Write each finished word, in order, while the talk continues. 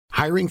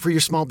Hiring for your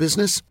small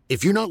business?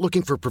 If you're not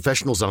looking for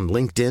professionals on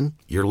LinkedIn,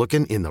 you're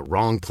looking in the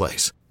wrong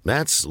place.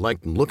 That's like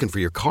looking for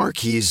your car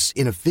keys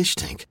in a fish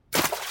tank.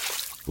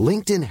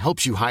 LinkedIn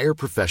helps you hire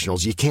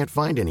professionals you can't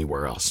find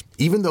anywhere else,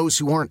 even those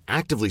who aren't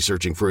actively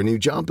searching for a new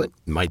job but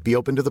might be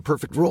open to the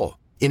perfect role.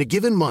 In a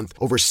given month,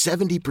 over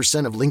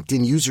 70% of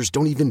LinkedIn users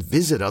don't even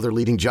visit other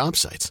leading job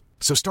sites.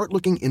 So start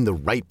looking in the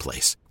right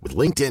place. With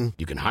LinkedIn,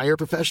 you can hire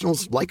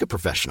professionals like a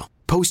professional.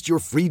 Post your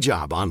free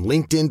job on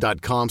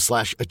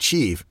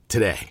linkedin.com/achieve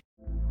today.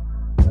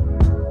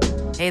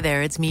 Hey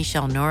there, it's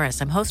Michelle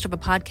Norris. I'm host of a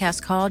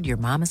podcast called Your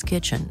Mama's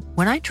Kitchen.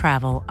 When I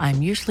travel,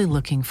 I'm usually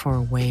looking for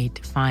a way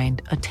to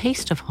find a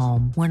taste of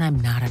home when I'm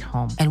not at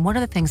home. And one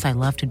of the things I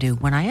love to do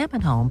when I am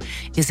at home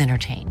is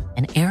entertain.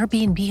 And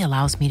Airbnb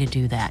allows me to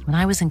do that. When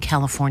I was in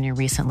California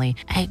recently,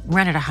 I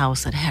rented a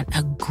house that had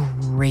a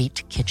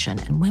great kitchen.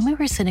 And when we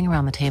were sitting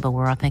around the table, we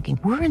were all thinking,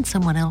 we're in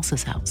someone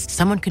else's house.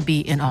 Someone could be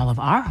in all of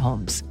our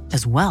homes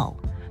as well.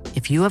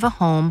 If you have a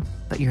home,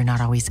 but you're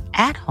not always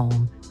at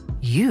home,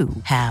 you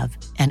have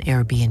an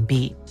Airbnb.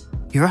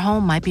 Your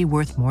home might be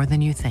worth more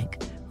than you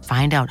think.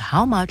 Find out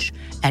how much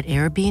at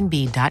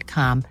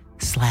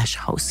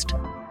airbnb.com/host.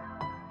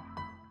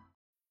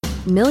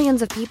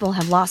 Millions of people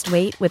have lost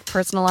weight with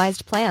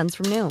personalized plans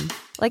from Noom.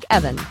 Like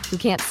Evan, who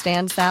can't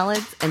stand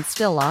salads and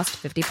still lost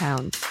 50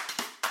 pounds.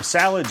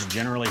 Salads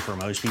generally for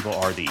most people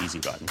are the easy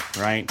button,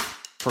 right?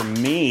 For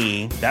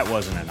me, that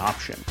wasn't an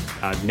option.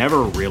 I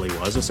never really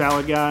was a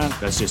salad guy.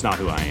 That's just not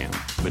who I am.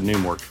 But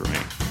Noom worked for me.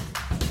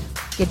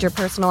 Get your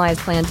personalized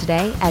plan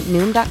today at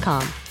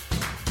Noom.com.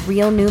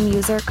 Real Noom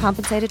user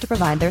compensated to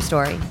provide their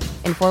story.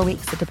 In 4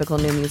 weeks, the typical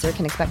Noom user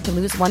can expect to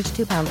lose 1 to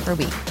 2 pounds per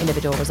week.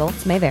 Individual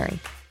results may vary.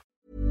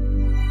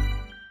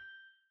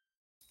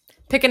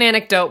 Pick an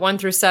anecdote, 1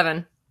 through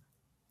 7.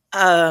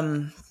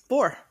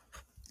 4.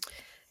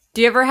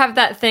 Do you ever have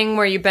that thing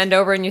where you bend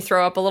over and you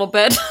throw up a little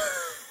bit?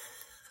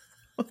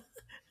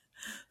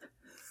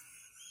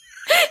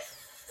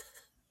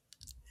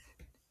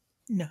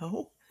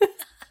 No.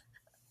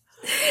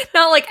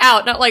 Not like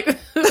out, not like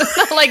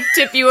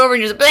tip you over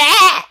and just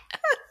blah!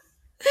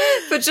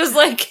 But just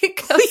like it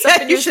goes up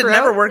in You your should throat.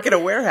 never work at a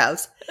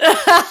warehouse.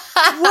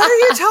 What are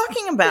you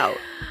talking about?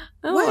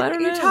 Oh, what I don't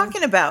are you know.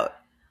 talking about?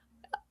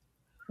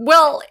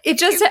 Well, it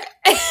just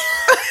I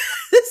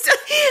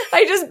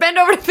just bend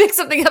over to pick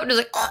something up and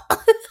just like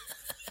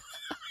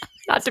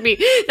not to be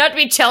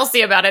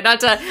Chelsea about it, not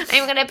to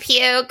I'm gonna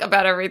puke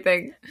about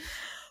everything.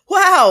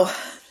 Wow.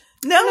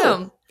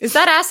 No. Is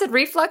that acid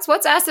reflux?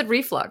 What's acid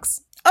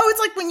reflux? Oh,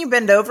 it's like when you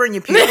bend over and you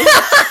puke.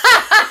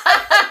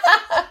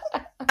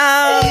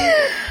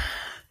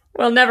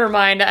 Well, never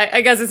mind.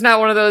 I guess it's not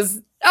one of those,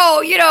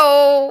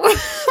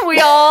 we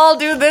all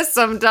do this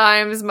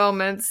sometimes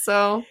moments.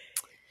 So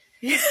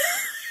do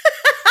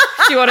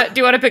you want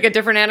to pick a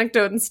different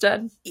anecdote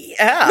instead?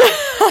 Yeah.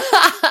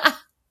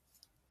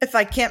 If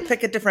I can't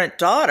pick a different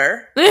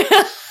daughter.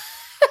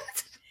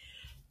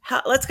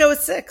 Let's go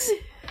with 6.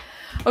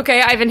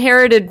 Okay, I've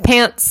inherited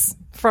pants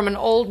from an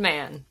old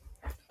man.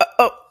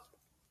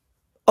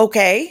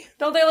 Okay.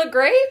 Don't they look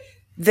great?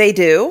 They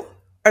do.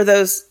 Are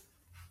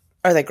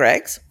they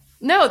Greg's?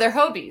 No, they're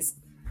Hobie's.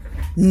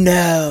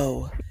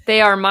 No.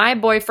 They are my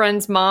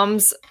boyfriend's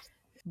mom's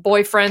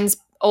boyfriend's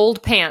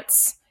old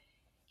pants.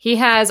 He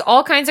has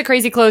all kinds of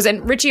crazy clothes,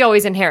 and Richie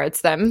always inherits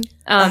them.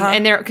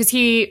 And they're because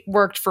he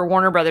worked for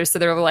Warner Brothers, so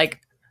they're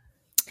like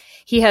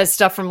he has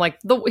stuff from like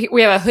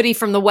we have a hoodie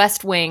from The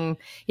West Wing.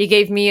 He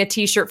gave me a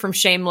T-shirt from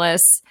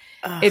Shameless.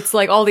 It's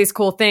like all these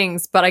cool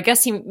things, but I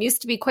guess he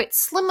used to be quite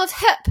slim of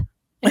hip.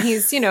 And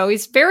he's,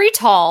 he's very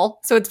tall.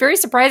 So it's very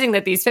surprising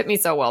that these fit me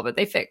so well, but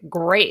they fit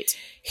great.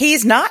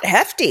 He's not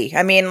hefty.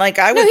 I mean, like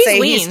I would say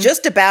lean. he's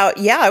just about,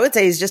 I would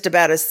say he's just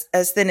about as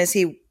thin as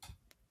he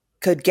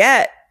could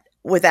get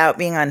without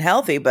being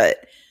unhealthy.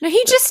 But no,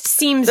 he just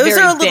seems those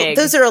very are a little, big.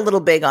 Those are a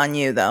little big on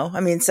you though. I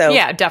mean, so.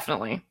 Yeah,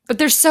 definitely. But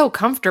they're so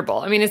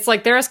comfortable. I mean, it's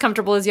like they're as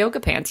comfortable as yoga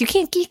pants. You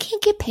can't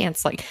get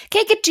pants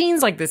can't get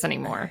jeans like this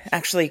anymore.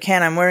 Actually,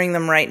 Ken, I'm wearing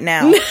them right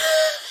now.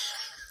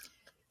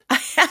 I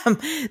am.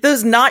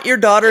 Those not your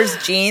daughter's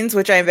jeans,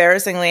 which I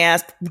embarrassingly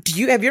asked,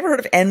 have you ever heard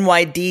of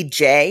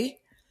NYDJ?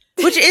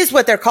 Which is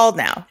what they're called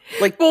now.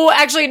 Like, well,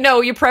 actually,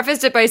 no, you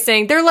prefaced it by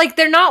saying they're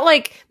not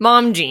like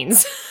mom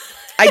jeans.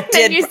 I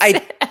did.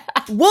 I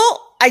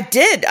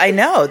did. I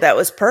know that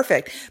was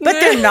perfect, but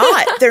they're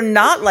not. They're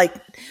not like,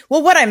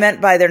 well, what I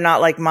meant by they're not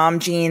like mom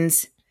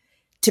jeans,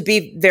 to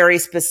be very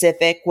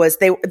specific, was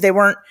they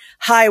weren't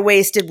high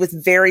waisted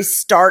with very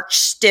starch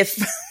stiff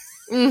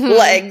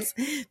legs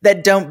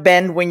that don't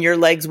bend when your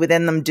legs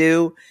within them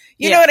do.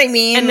 You know what I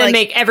mean? And then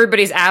make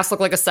everybody's ass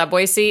look like a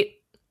Subway seat.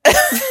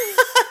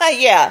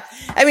 Yeah.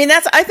 I mean,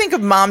 I think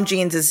of mom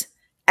jeans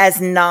as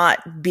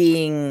not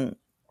being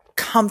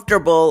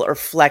comfortable or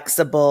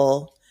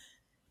flexible.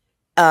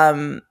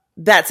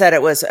 That said,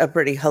 it was a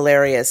pretty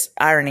hilarious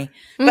irony,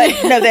 but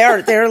no,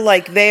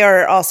 they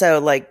are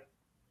also like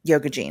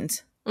yoga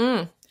jeans.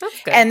 That's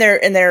good. And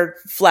they're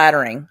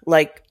flattering,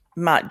 like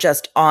not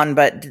just on,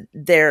 but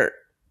their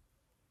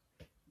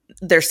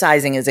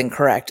sizing is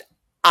incorrect,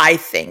 I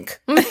think.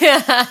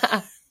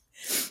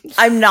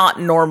 I'm not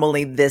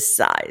normally this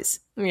size.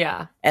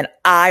 Yeah. And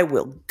I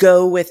will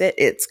go with it.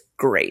 It's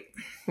great.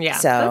 Yeah.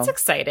 So that's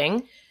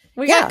exciting.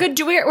 We got good.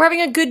 We're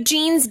having a good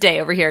jeans day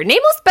over here.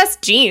 Nameless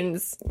best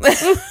jeans.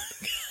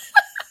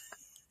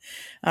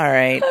 All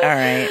right.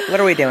 What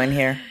are we doing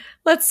here?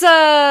 Let's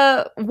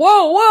whoa,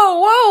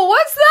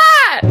 what's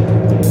that?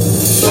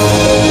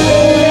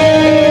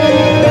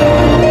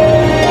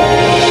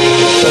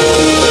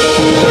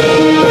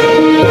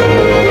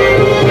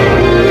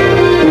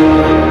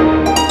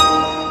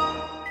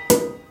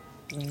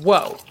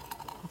 Whoa.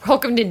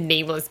 Welcome to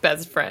Nameless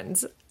Best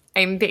Friends.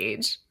 I'm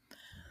Paige.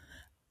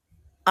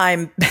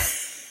 I'm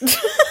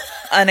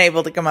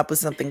unable to come up with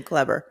something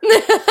clever.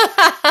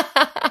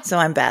 So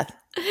I'm Beth.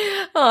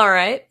 All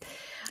right.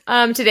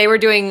 Today we're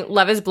doing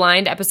Love is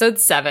Blind, episode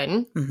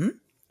 7,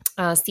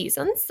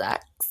 season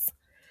 6.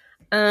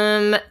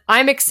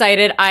 I'm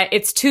excited.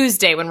 It's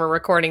Tuesday when we're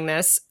recording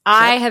this.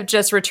 I have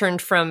just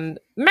returned from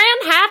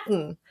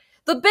Manhattan,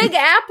 the Big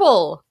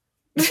Apple.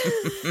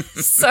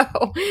 So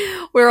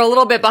we're a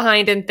little bit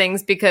behind in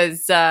things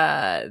because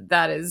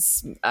that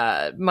is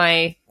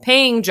my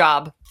paying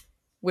job,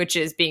 which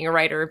is being a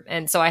writer.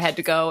 And so I had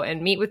to go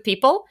and meet with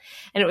people,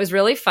 and it was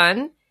really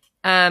fun.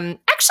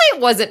 Actually,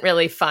 it wasn't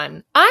really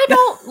fun. I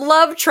don't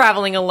love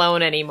traveling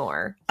alone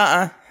anymore.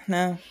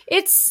 No.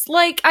 It's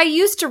like I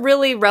used to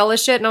really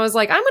relish it, and I was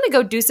like, I'm going to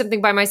go do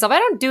something by myself. I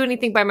don't do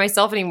anything by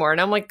myself anymore.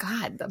 And I'm like,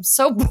 God, I'm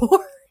so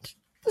bored.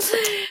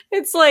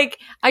 It's like,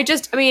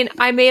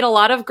 I made a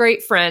lot of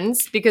great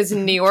friends because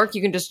in New York,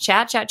 you can just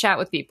chat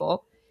with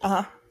people.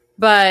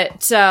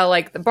 But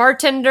like the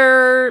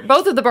bartender,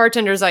 both of the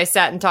bartenders I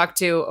sat and talked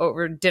to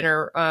over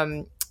dinner,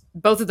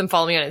 both of them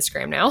follow me on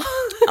Instagram now.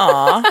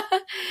 Aw.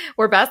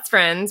 We're best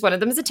friends. One of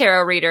them is a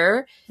tarot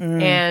reader,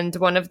 and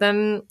one of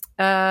them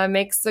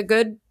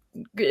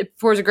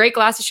pours a great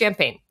glass of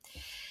champagne.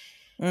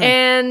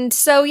 And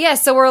so,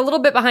 so we're a little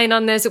bit behind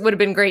on this. It would have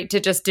been great to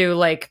just do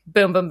like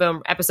boom, boom,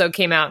 boom, episode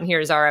came out and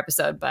here's our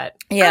episode. But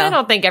I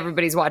don't think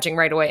everybody's watching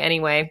right away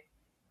anyway.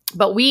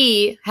 But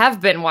we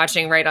have been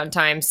watching right on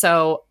time.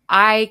 So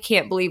I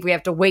can't believe we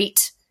have to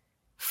wait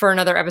for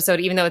another episode,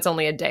 even though it's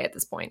only a day at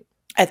this point.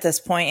 At this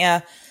point,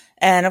 yeah.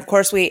 And of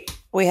course, we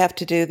have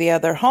to do the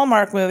other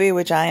Hallmark movie,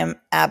 which I am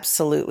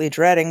absolutely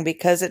dreading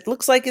because it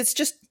looks like it's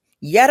just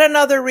yet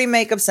another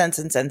remake of Sense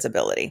and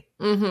Sensibility.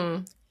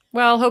 Mm-hmm.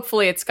 Well,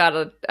 hopefully it's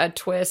got a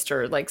twist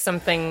or like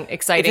something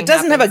exciting. If it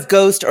doesn't have a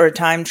ghost or a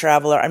time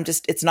traveler,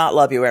 it's not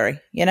Lovuary.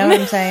 You know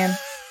what I'm saying?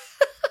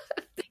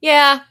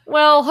 Yeah.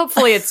 Well,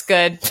 hopefully it's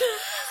good.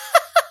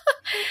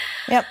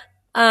 Yep.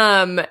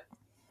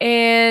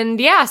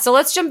 And yeah, so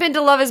let's jump into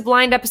Love is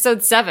Blind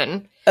episode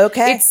 7.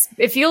 Okay.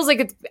 It feels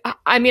like it's,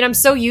 I'm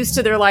so used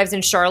to their lives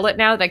in Charlotte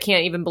now that I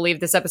can't even believe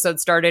this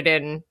episode started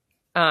in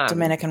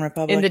Dominican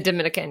Republic. In the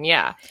Dominican,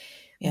 yeah.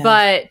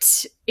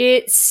 But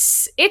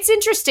it's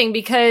interesting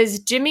because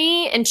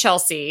Jimmy and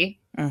Chelsea,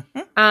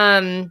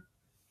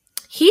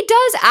 he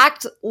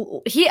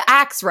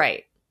acts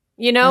right.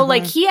 You know,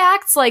 like he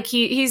acts like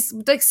he's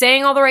like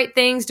saying all the right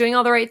things, doing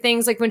all the right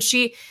things. Like when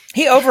he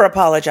over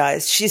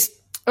apologized. She's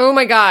oh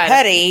my God,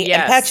 petty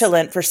and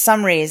petulant for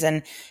some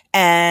reason.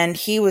 And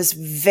he was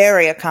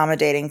very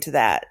accommodating to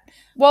that.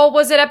 Well,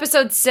 was it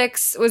episode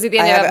 6? Was it the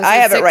end of episode 6? I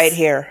have it right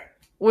here.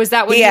 Was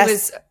that when he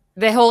was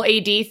the whole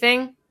AD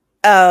thing?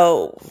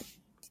 Oh,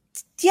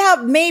 yeah,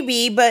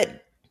 maybe,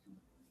 but...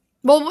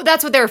 Well,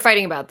 that's what they were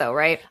fighting about, though,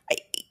 right?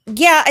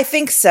 Yeah, I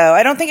think so.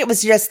 I don't think it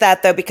was just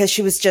that, though, because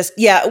she was just...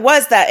 Yeah, it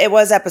was that. It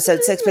was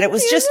episode 6, but it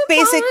was just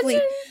basically...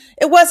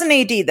 It wasn't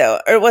AD, though,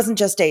 or it wasn't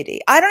just AD.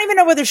 I don't even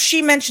know whether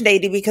she mentioned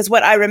AD, because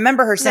what I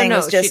remember her saying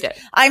was just,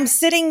 I'm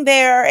sitting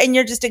there, and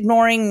you're just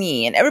ignoring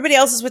me, and everybody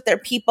else is with their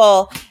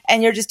people,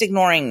 and you're just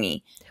ignoring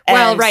me.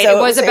 Well, right, so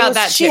it was about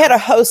that, She had a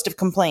host of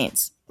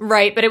complaints.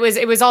 Right, but it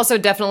was also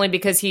definitely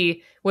because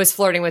he was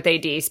flirting with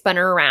AD, spun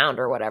her around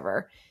or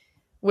whatever.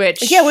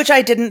 Which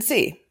I didn't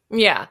see.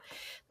 Yeah.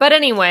 But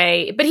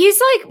anyway, but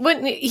he's like,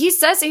 when he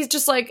says, he's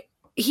just like,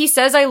 he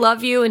says I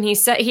love you, and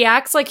he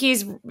acts like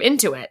he's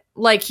into it.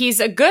 Like he's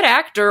a good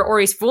actor, or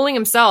he's fooling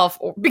himself,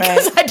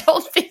 because I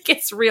don't think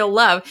it's real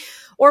love.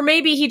 Or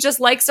maybe he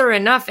just likes her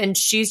enough and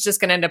she's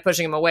just going to end up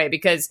pushing him away,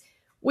 because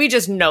we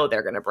just know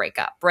they're going to break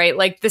up, right?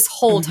 Like this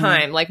whole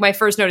time, like my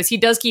first notice, he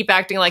does keep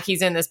acting like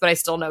he's in this, but I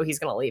still know he's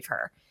going to leave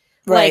her.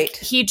 Right. Like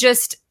he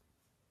just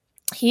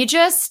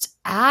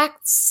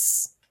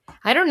acts,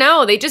 I don't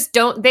know. They just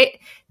don't,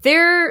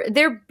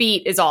 their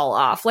beat is all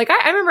off. Like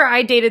I remember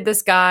I dated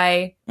this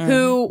guy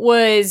who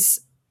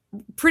was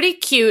pretty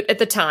cute at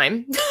the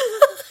time.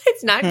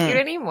 It's not cute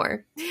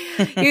anymore.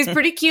 He was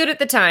pretty cute at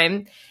the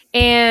time.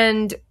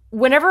 And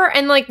when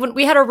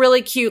we had a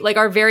really cute, like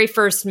our very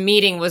first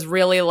meeting was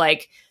really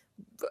like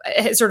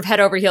sort of head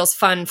over heels,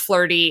 fun,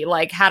 flirty,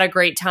 like had a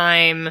great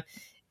time.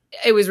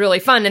 It was really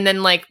fun. And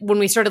then like when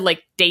we started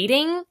like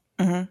dating,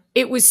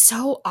 it was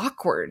so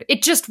awkward.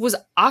 It just was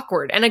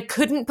awkward. And I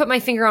couldn't put my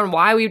finger on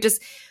why.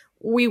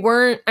 We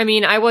weren't, I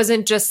mean, I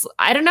wasn't just,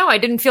 I don't know. I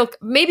didn't feel,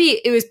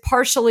 maybe it was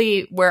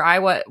partially where I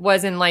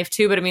was in life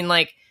too. But I mean,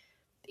 like,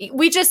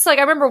 we just like,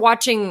 I remember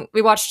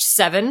we watched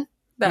 7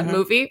 that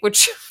movie,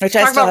 which I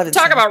still haven't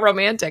talk seen. about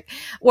romantic.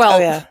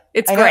 Well,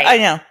 it's great. I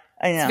know.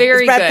 It's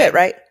very Brad good. Pitt,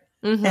 right?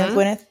 And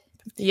Gwyneth.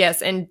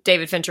 Yes, and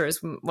David Fincher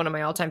is one of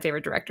my all-time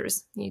favorite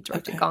directors. He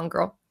directed Gone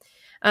Girl.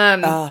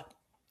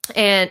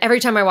 And every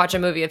time I watch a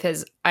movie of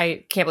his,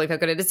 I can't believe how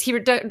good it is. He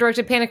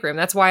directed Panic Room.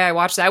 That's why I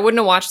watched that. I wouldn't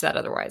have watched that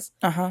otherwise.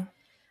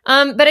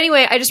 But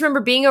anyway, I just remember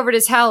being over at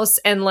his house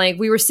and like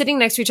we were sitting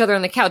next to each other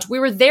on the couch. We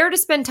were there to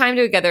spend time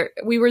together.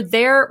 We were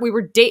there. We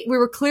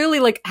were clearly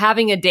like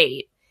having a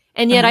date.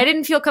 And yet I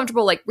didn't feel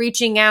comfortable like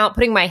reaching out,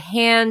 putting my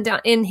hand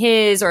in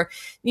his or,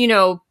 you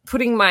know,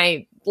 putting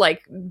my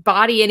like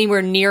body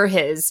anywhere near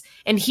his.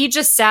 And he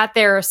just sat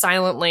there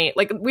silently.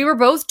 Like we were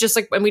both just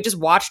like, and we just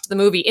watched the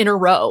movie in a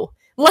row.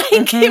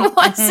 Like it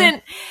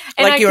wasn't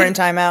and like you were in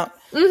timeout.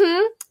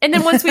 And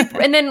then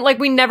and then like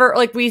we never,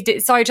 like we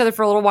saw each other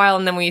for a little while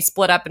and then we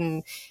split up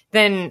and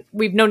then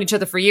we've known each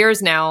other for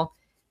years now.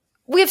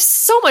 We have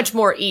so much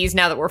more ease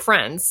now that we're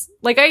friends.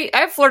 Like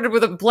I've flirted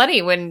with him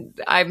plenty when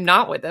I'm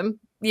not with him,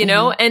 you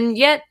know? And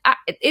yet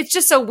it's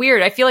just so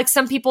weird. I feel like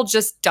some people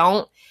just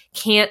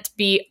can't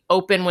be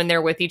open when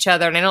they're with each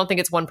other. And I don't think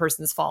it's one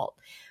person's fault.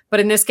 But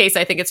in this case,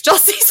 I think it's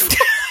Chelsea's fault.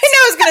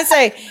 I was going to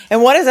say,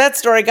 and what has that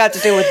story got to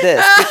do with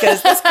this?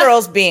 Because this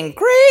girl's being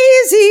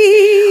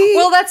crazy.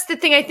 Well, that's the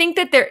thing. I think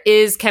that there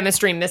is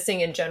chemistry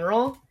missing in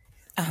general.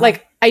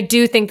 Like, I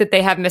do think that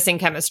they have missing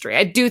chemistry.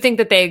 I do think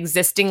that they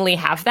existingly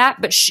have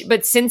that.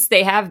 But since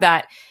they have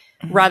that,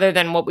 rather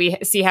than what we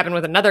see happen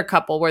with another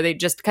couple where they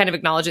just kind of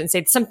acknowledge it and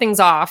say,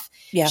 something's off.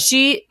 Yeah.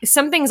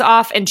 Something's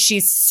off and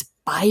she's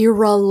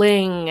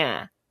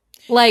spiraling.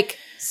 Like,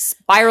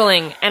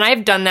 spiraling. And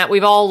I've done that.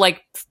 We've all,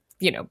 like,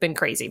 you know, been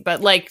crazy,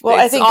 but like,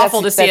 well, it's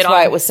awful to see it. That's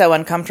why it was so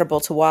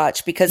uncomfortable to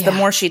watch because the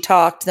more she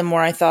talked, the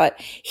more I thought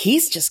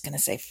he's just going to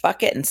say,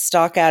 fuck it and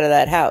stalk out of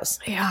that house,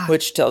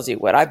 which tells you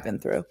what I've been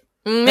through.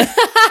 And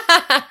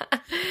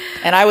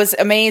I was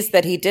amazed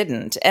that he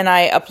didn't. And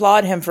I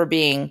applaud him for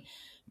being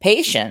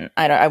patient.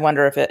 I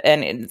wonder if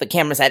the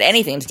cameras had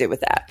anything to do with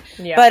that.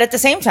 Yeah. But at the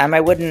same time,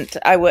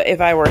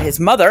 if I were his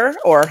mother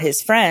or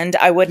his friend,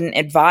 I wouldn't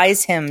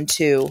advise him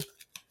to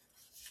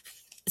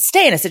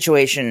stay in a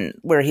situation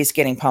where he's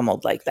getting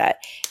pummeled like that.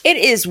 It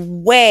is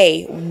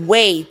way,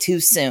 way too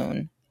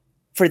soon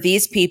for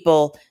these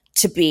people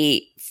to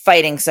be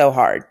fighting so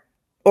hard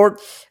or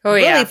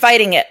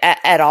fighting it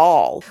at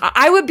all.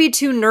 I would be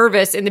too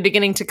nervous in the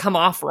beginning to come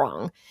off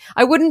wrong.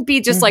 I wouldn't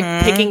be just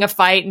like picking a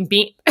fight and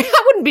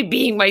I wouldn't be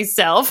being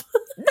myself.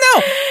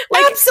 No,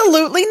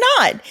 absolutely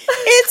not.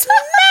 It's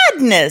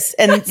madness.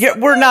 And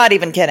we're not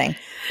even kidding.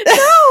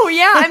 No,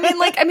 yeah.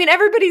 I mean,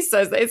 everybody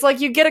says that. It's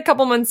like you get a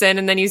couple months in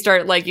and then you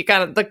start like, you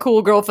kind of, the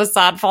cool girl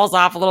facade falls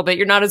off a little bit.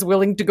 You're not as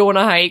willing to go on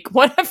a hike,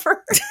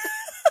 whatever.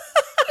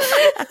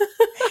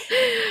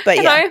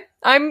 But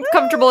I'm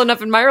comfortable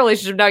enough in my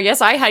relationship now.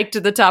 Yes, I hiked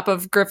to the top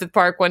of Griffith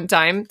Park one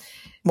time.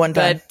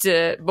 But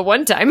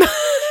one time.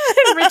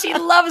 Richie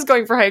loves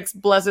going for hikes,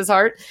 bless his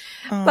heart.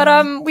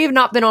 But we have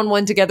not been on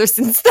one together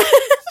since then.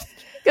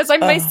 Because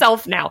I'm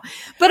myself now.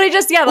 But I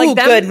just,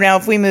 good. Now,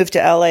 if we move to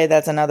LA,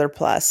 that's another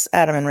plus.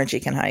 Adam and Richie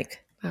can hike.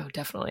 Oh,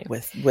 definitely.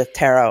 With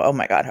Taro. Oh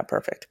my God, how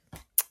perfect.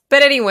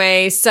 But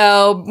anyway,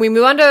 so we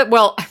move on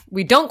to,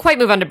 we don't quite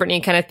move on to Brittany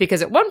and Kenneth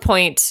because at one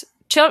point,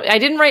 I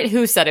didn't write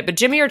who said it, but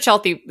Jimmy or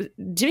Chelsea,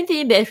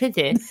 Jimothy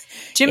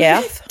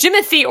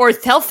or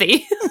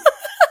Thelfie.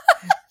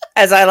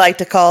 As I like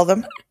to call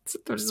them.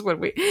 That's what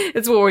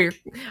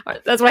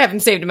I have them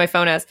saved in my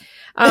phone as.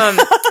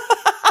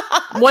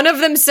 One of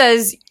them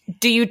says,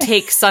 do you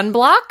take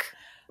sunblock?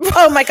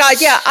 Oh my God.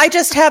 Yeah. I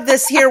just have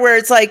this here where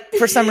it's like,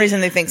 for some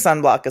reason they think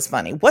sunblock is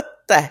funny. What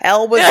the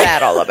hell was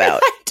that all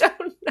about? I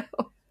don't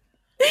know.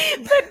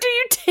 But do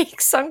you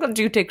take sunblock?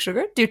 Do you take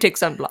sugar? Do you take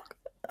sunblock?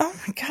 Oh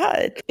my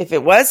God.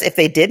 If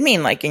they did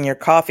mean like in your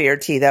coffee or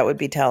tea, that would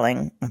be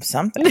telling of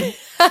something.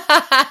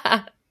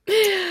 Yeah.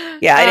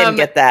 I didn't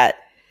get that.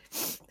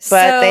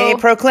 But they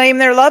proclaim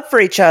their love for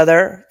each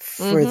other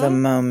for the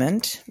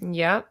moment.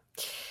 Yeah.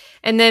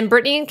 And then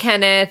Brittany and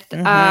Kenneth,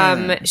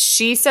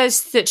 she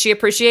says that she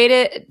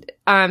appreciated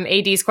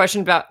AD's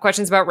questions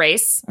about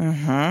race.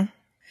 I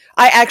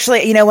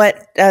actually, you know what?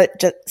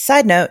 Just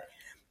side note,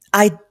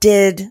 I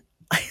did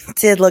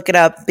look it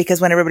up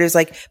because when everybody was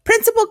like,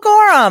 Principal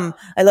Gorham,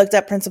 I looked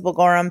up Principal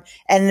Gorham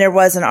and there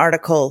was an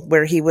article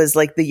where he was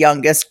like the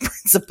youngest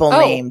principal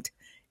named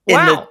in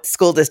the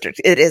school district.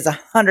 It is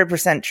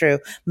 100% true.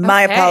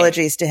 My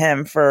apologies to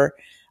him for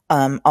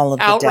all of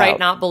the outright doubt.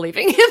 Not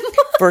believing him.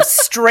 For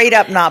straight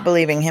up not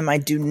believing him. I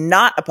do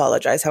not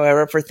apologize,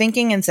 however, for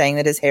thinking and saying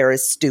that his hair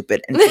is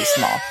stupid and too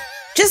small.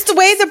 Just the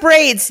way the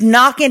braids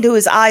knock into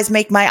his eyes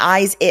make my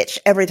eyes itch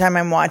every time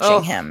I'm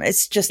watching him.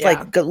 It's just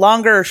like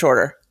longer or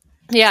shorter.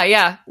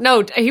 Yeah.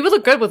 No, he would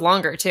look good with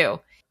longer too.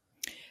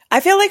 I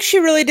feel like she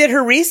really did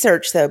her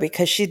research though,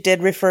 because she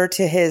did refer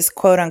to his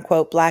quote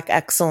unquote black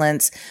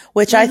excellence,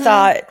 which I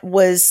thought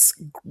was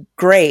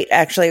great.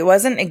 Actually, it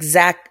wasn't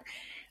exact.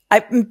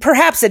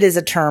 Perhaps it is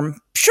a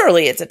term.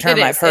 Surely it's a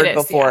term I've heard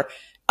before.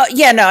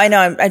 Yeah. No, I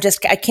know. I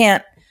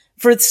can't,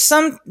 for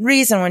some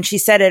reason when she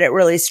said it, it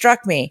really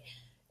struck me.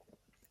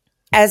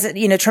 as,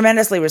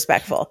 tremendously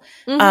respectful.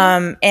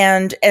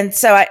 And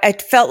so I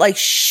felt like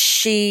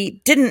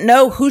she didn't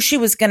know who she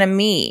was going to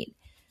meet.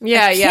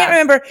 Yeah. I can't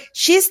remember.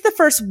 She's the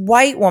first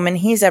white woman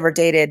he's ever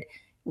dated.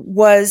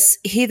 Was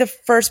he the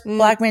first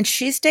black man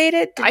she's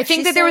dated? I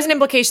think that there was an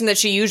implication that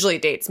she usually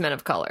dates men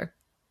of color.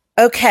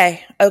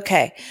 Okay.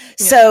 Yeah.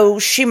 So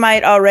she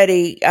might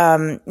already,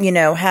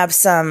 have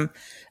some,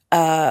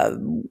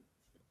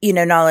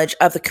 knowledge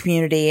of the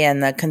community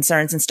and the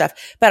concerns and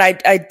stuff. But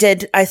I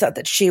thought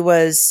that she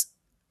was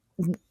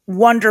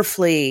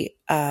wonderfully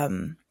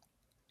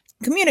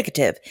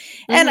communicative.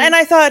 And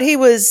I thought he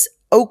was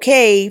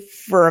okay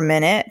for a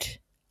minute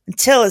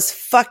until his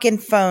fucking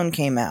phone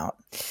came out.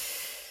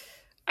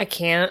 I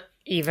can't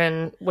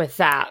even with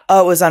that.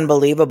 Oh, it was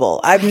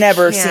unbelievable. I've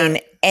never seen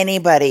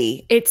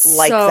anybody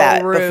like so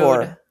that rude.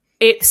 Before.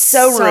 It's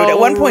so rude. At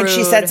one point,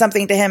 she said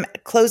something to him,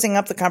 closing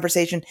up the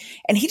conversation,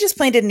 and he just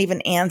plain didn't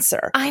even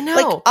answer. I know.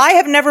 Like, I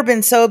have never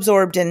been so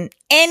absorbed in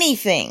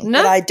anything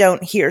that I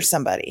don't hear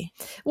somebody.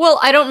 Well,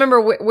 I don't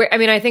remember where. I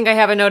mean, I think I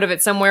have a note of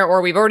it somewhere,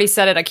 or we've already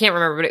said it. I can't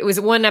remember, but it was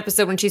one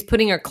episode when she's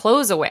putting her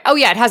clothes away. Oh,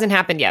 yeah, it hasn't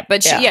happened yet,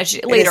 but she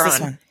later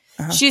on.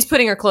 She's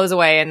putting her clothes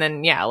away, and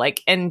then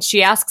and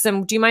she asks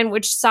him, "Do you mind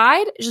which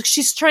side?"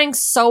 She's trying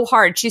so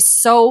hard. She's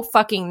so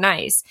fucking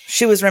nice.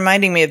 She was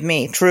reminding me of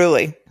me,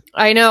 truly.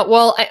 I know.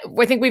 Well, I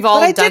think we've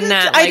all done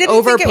that. Like, I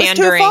didn't think it was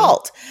to a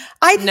fault.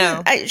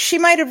 She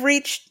might have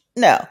reached.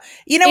 No,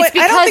 you know what?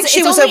 I don't think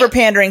she was over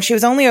pandering. She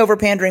was only over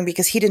pandering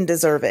because he didn't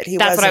deserve it.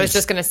 That's what I was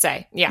just gonna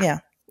say. Yeah.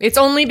 It's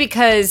only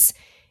because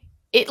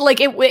it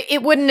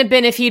wouldn't have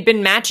been if he'd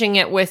been matching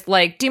it with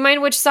like, do you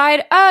mind which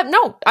side?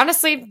 No,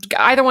 honestly,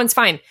 either one's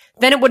fine.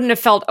 Then it wouldn't have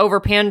felt over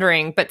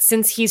pandering. But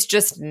since he's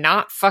just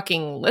not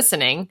fucking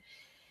listening,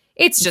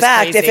 it's just in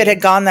fact, crazy. If it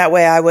had gone that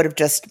way,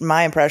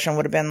 my impression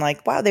would have been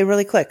like, wow, they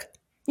really click.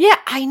 Yeah,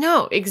 I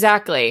know.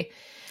 Exactly.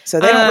 So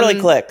they don't really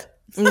click.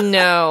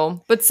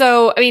 No. But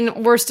so, I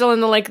mean, we're still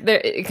in the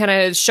they're kind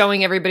of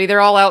showing everybody.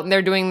 They're all out and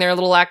they're doing their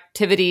little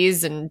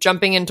activities and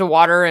jumping into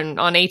water and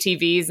on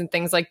ATVs and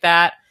things like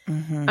that.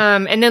 Mm-hmm.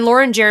 And then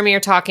Laura and Jeremy are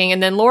talking,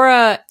 and then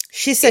Laura,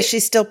 she says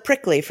she's still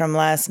prickly from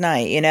last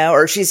night,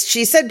 or she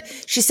said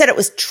it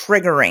was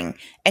triggering,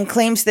 and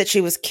claims that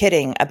she was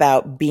kidding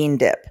about bean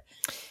dip.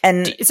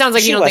 And it sounds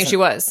like you don't think she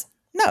was.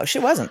 No, she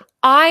wasn't.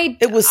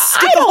 It was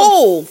stupid. The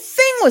whole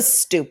thing was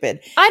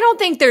stupid. I don't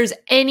think there's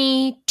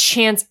any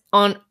chance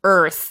on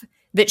earth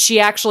that she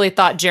actually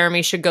thought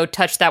Jeremy should go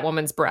touch that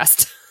woman's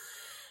breast.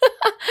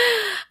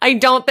 I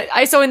don't.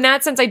 So in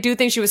that sense, I do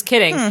think she was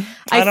kidding.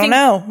 I don't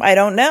know.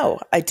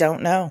 I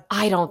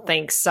don't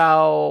think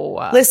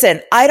so.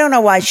 Listen, I don't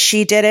know why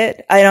she did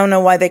it. I don't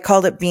know why they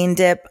called it bean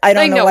dip. I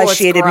don't know why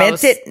she had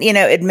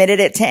admitted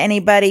it to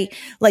anybody.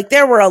 Like,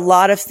 there were a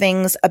lot of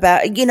things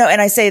about,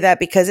 and I say that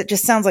because it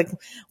just sounds like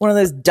one of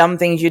those dumb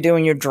things you do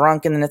when you're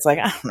drunk, and then it's like,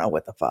 I don't know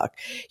what the fuck.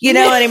 You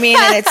know what I mean?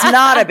 And it's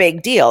not a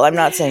big deal. I'm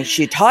not saying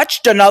she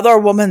touched another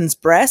woman's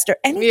breast or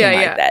anything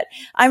like that.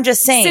 I'm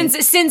just saying.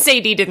 Since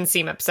AD didn't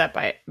seem upset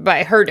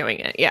by her doing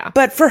it,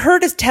 but for her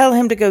to tell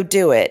him to go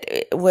do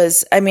it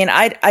was, I mean,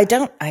 I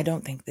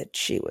don't think that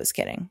she was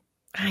kidding.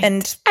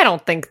 And I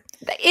don't think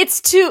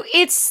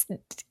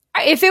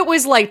if it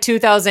was like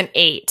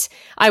 2008,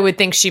 I would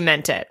think she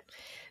meant it,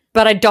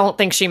 but I don't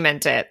think she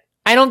meant it.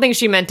 I don't think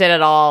she meant it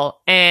at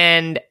all.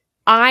 And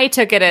I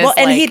took it as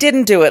and he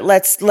didn't do it.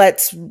 Let's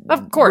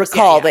of course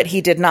recall that he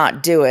did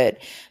not do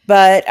it.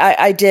 But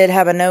I did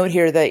have a note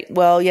here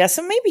that,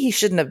 so maybe he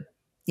shouldn't have,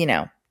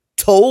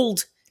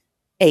 told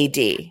AD.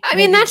 I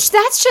mean, that's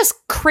just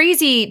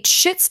crazy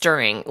shit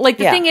stirring. Like,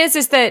 the thing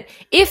is that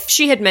if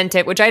she had meant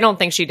it, which I don't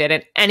think she did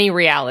in any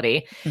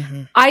reality,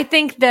 I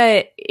think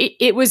that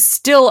it was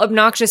still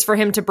obnoxious for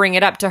him to bring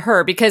it up to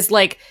her, because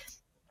like,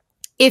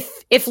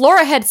 if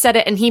Laura had said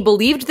it and he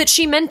believed that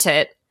she meant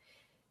it,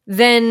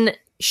 then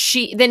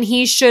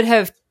he should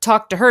have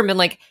talked to her and been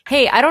like,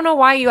 hey, I don't know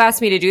why you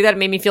asked me to do that. It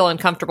made me feel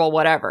uncomfortable,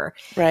 whatever.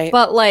 Right.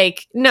 But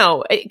like,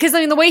 no, because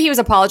I mean, the way he was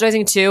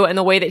apologizing too, and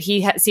the way that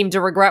he seemed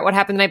to regret what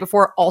happened the night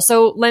before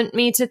also lent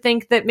me to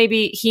think that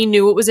maybe he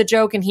knew it was a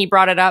joke and he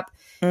brought it up,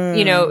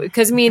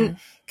 because I mean,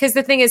 because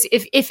the thing is,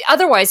 if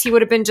otherwise he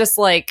would have been just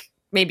like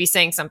maybe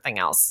saying something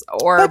else.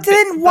 But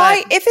then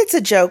why, if it's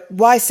a joke,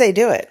 why say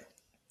do it?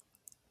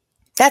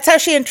 That's how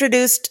she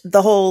introduced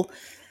the whole...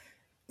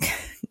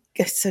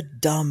 It's so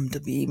dumb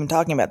to be even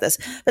talking about this,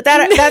 but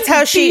that's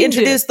how she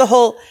introduced the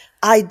whole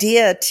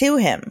idea to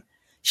him.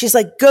 She's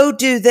like, go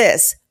do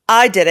this.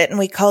 I did it. And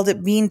we called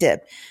it bean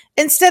dip,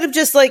 instead of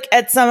just like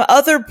at some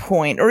other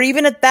point, or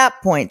even at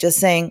that point, just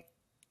saying,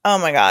 oh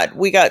my God,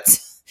 we got,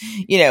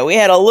 we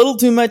had a little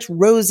too much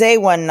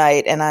rosé one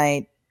night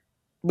and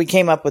we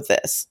came up with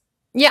this.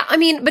 Yeah, I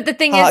mean, but the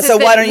thing is so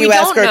that why don't we you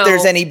ask her know. if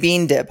there's any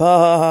bean dip?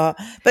 But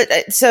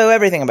so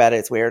everything about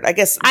it's weird. I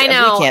guess I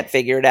know. we can't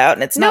figure it out,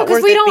 and it's No, not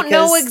worth we it don't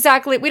know because-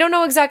 exactly. We don't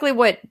know exactly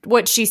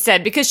what she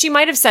said, because she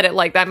might have said it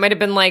like that. Might have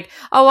been like,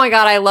 "Oh my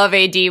god, I love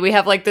AD. We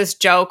have like this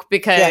joke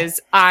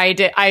because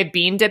I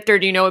bean dipped her.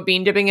 Do you know what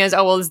bean dipping is?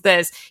 Oh, well, it's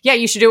this. Yeah,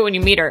 you should do it when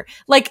you meet her."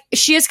 Like,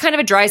 she has kind of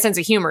a dry sense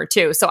of humor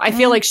too, so I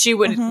feel like she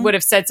would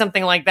have said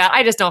something like that.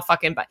 I just don't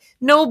fucking. But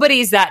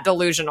nobody's that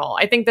delusional.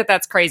 I think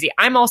that's crazy.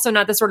 I'm also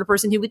not the sort of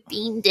person who would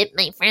bean dip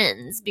my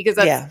friends, because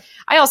that's.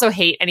 I also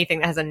hate anything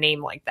that has a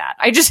name like that.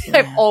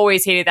 I've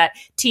always hated that.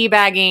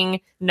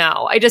 Teabagging,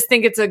 no. I just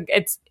think it's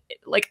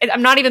like,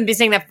 I'm not even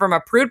saying that from a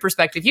prude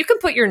perspective. You can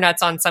put your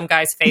nuts on some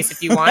guy's face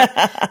if you want.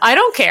 I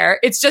don't care.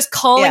 It's just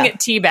calling it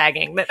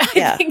teabagging that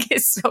I think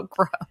is so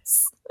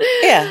gross.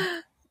 Yeah.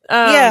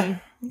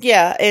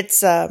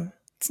 It's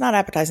not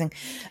appetizing.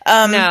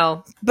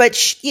 No.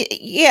 But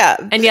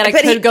and yet I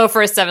could go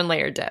for a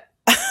 7-layer dip.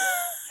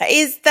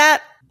 Is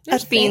that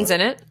There's beans in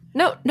it.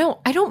 No,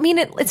 I don't mean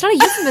it. It's not a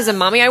euphemism,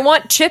 Mommy. I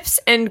want chips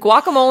and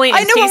guacamole and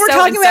I know, but we're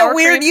talking about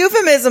weird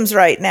euphemisms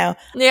right now.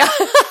 Yeah.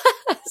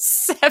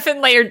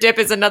 7-layer dip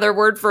is another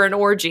word for an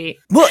orgy.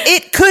 Well,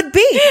 it could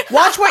be.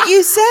 Watch what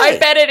you say. I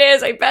bet it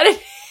is.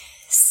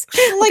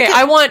 Okay,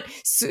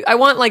 I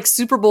want like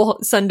Super Bowl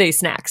Sunday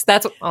snacks.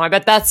 I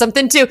bet that's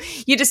something too.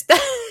 You just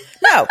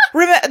No,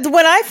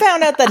 when I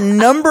found out the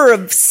number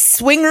of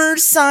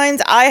swingers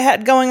signs I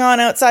had going on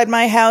outside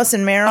my house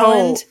in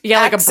Maryland,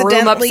 like a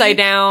broom upside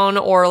down,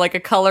 or like a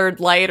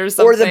colored light or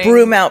something, or the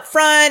broom out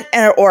front,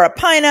 or a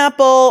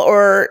pineapple,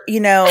 or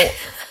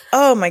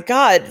oh my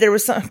God, there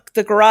was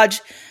the garage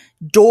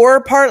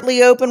door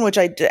partly open, which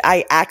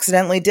I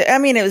accidentally did. I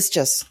mean, it was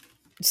just.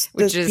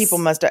 People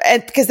must have,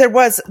 and because there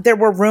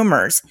were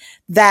rumors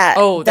that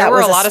there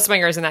were a lot of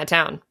swingers in that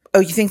town. Oh,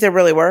 you think there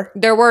really were?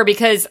 There were,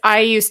 because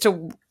I used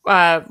to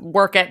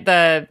work at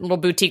the little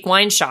boutique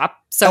wine shop,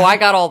 so I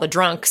got all the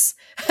drunks,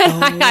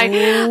 and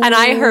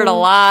I heard a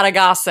lot of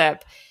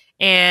gossip,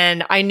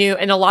 and I knew,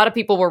 and a lot of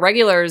people were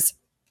regulars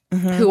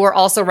who were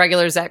also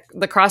regulars at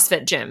the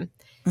CrossFit gym.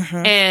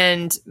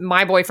 And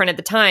my boyfriend at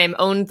the time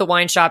owned the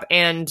wine shop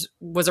and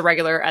was a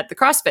regular at the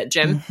CrossFit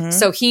gym.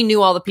 So he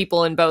knew all the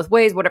people in both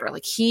ways, whatever.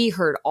 Like, he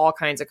heard all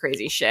kinds of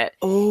crazy shit.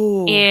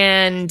 Oh,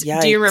 and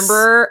yikes. Do you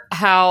remember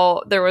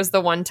how there was the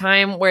one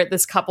time where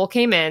this couple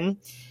came in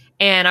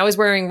and I was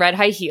wearing red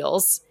high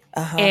heels?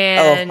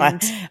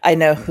 And I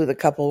know who the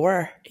couple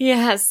were.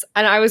 Yes.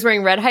 And I was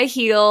wearing red high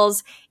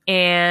heels,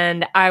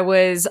 and I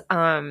was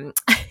I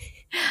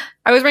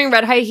was wearing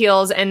red high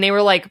heels, and they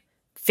were like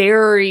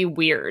very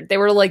weird. They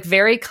were like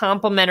very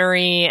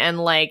complimentary and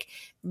like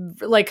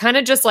kind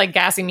of just like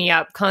gassing me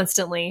up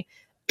constantly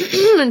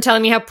and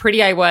telling me how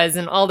pretty I was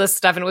and all this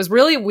stuff. And it was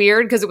really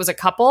weird because it was a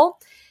couple.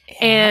 Yeah.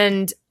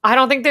 And I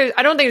don't think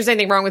there's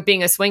anything wrong with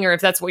being a swinger.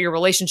 If that's what your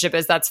relationship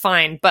is, that's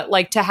fine. But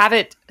like, to have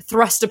it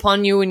thrust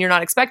upon you when you're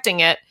not expecting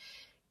it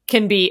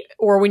can be,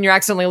 or when you're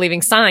accidentally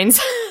leaving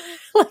signs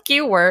like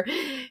you were,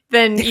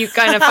 then you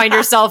kind of find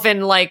yourself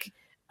in like,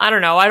 I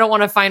don't know. I don't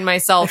want to find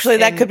myself. Actually,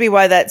 that could be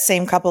why that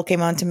same couple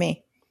came on to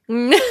me.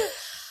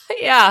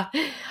 Yeah.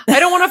 I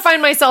don't want to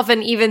find myself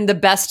in even the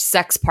best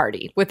sex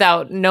party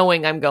without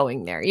knowing I'm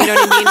going there. You know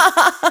what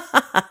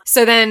I mean?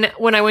 So then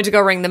when I went to go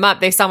ring them up,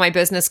 they saw my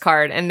business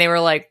card and they were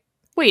like,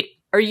 "Wait,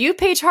 are you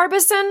Paige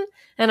Harbison?"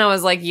 And I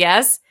was like,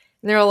 "Yes."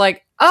 And they were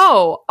like,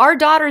 "Oh, our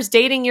daughter's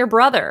dating your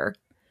brother."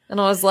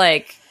 And I was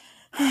like,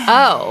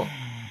 "Oh,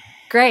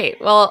 great.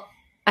 Well,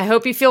 I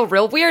hope you feel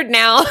real weird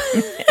now."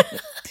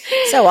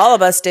 So all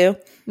of us do.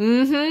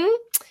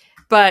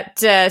 But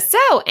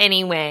so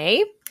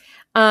anyway,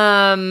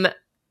 but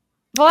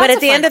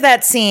at the end of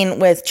that scene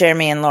with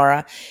Jeremy and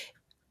Laura,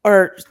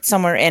 or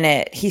somewhere in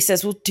it, he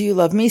says, "Well, do you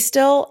love me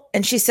still?"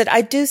 And she said,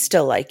 "I do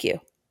still like you."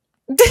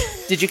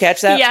 Did you catch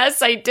that?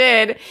 Yes, I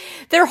did.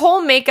 Their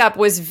whole makeup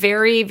was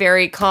very,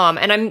 very calm.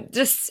 And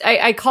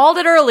I called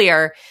it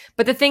earlier,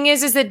 but the thing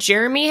is that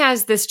Jeremy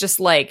has this just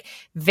like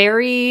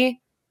very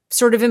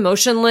sort of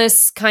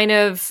emotionless kind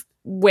of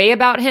way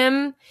about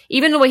him.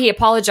 Even the way he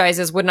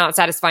apologizes would not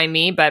satisfy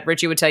me, but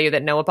Richie would tell you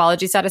that no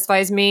apology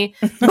satisfies me.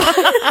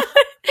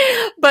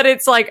 But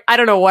it's like, I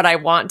don't know what I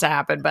want to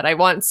happen, but I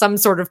want some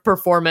sort of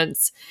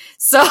performance.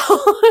 So,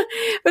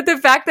 but the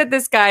fact that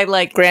this guy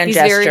like grand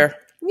gesture.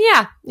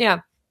 Yeah.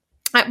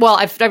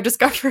 I've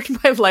discovered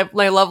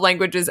my love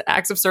language is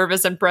acts of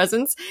service and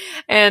presence,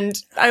 and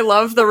I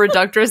love the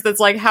reductress that's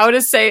like how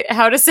to say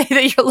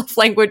that your love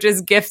language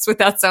is gifts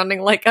without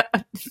sounding like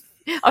a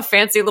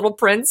fancy little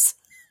prince.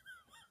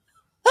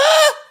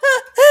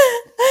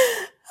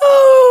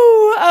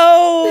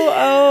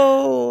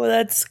 Oh,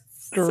 that's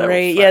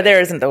great. So yeah,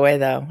 there isn't the way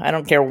though. I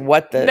don't care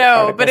what the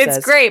no, but it's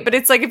says. Great. But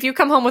it's like if you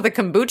come home with a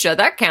kombucha,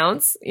 that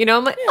counts. You know,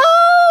 I'm like,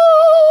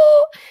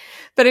 oh.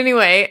 But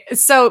anyway, at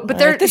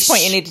this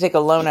point, you need to take a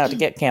loan out to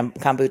get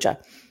kombucha.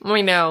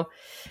 We know.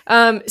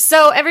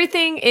 So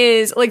everything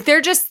is like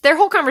their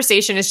whole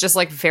conversation is just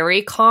like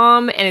very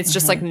calm, and it's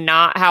just like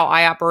not how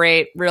I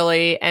operate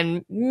really,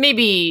 and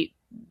maybe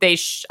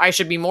I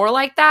should be more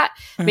like that.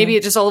 Maybe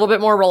it's just a little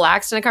bit more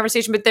relaxed in a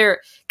conversation. But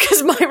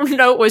because my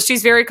note was,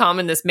 she's very calm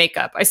in this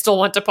makeup. I still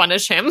want to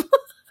punish him.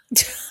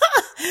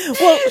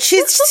 Well,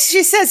 she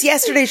says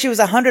yesterday she was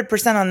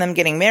 100% on them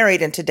getting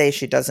married, and today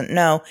she doesn't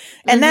know.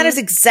 And that is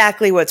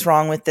exactly what's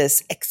wrong with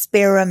this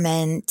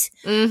experiment.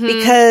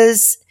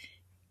 Because,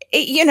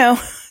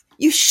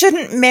 you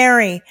shouldn't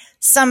marry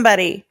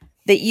somebody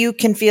that you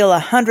can feel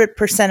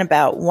 100%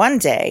 about one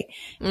day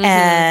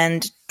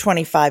and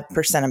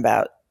 25%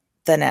 about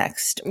the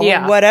next,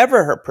 or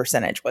whatever her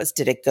percentage was.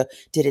 Did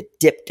it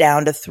dip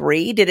down to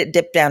 3? Did it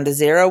dip down to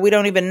 0? We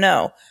don't even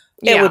know.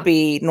 It would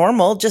be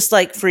normal, just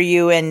like for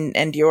you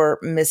and your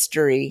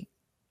mystery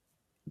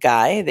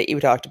guy that you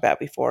talked about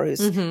before, whose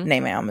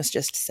name I almost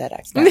just said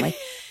accidentally.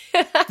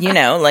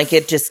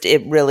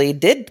 It really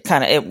did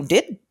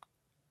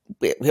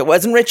it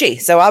wasn't Richie.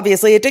 So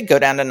obviously it did go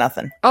down to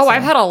nothing. Oh, so.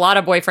 I've had a lot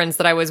of boyfriends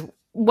that I was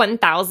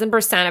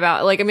 1000%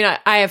 about. Like, I mean,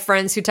 I have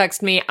friends who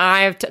text me.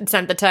 I've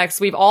sent the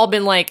text. We've all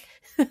been like,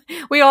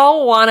 we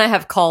all want to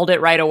have called it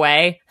right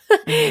away.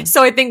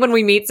 So I think when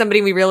we meet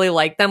somebody, we really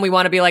like them. We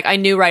want to be like, I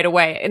knew right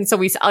away. And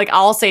so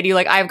I'll say to you,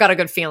 like, I've got a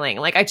good feeling.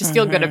 Like, I just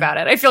feel good about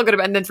it. I feel good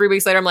about it. And then 3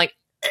 weeks later, I'm like,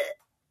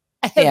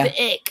 I have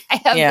the ick. I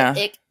have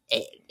the ick.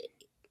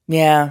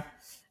 Yeah.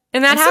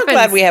 And that happens. I'm so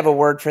glad we have a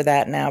word for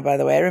that now, by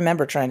the way. I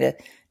remember trying to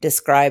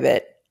describe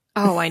it.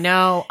 Oh, I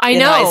know.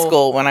 In high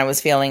school when I was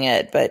feeling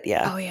it, but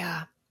yeah. Oh,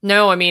 yeah.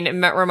 No, I mean, it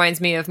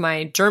reminds me of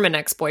my German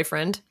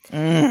ex-boyfriend. We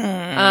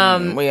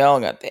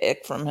all got the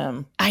ick from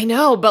him. I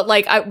know, but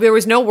like, there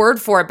was no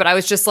word for it, but I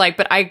was just like,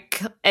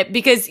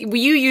 because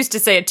you used to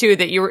say it too,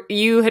 that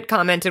you had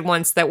commented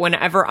once that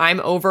whenever I'm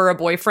over a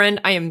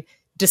boyfriend, I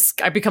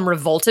become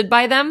revolted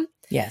by them.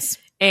 Yes.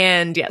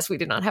 And yes, we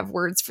did not have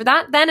words for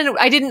that then. And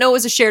I didn't know it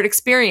was a shared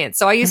experience.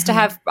 So I used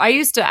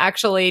to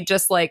actually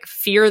just like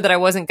fear that I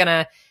wasn't going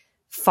to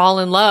fall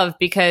in love,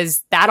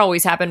 because that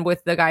always happened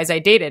with the guys I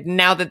dated. And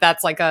now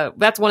that's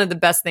one of the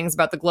best things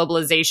about the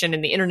globalization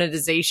and the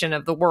internetization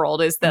of the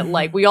world, is that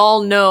like, we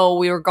all know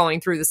we were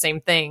going through the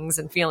same things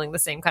and feeling the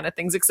same kind of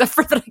things, except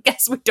for that I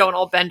guess we don't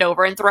all bend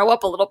over and throw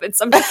up a little bit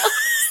sometimes.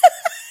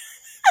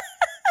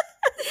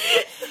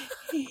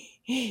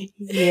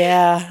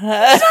 Yeah.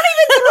 It's not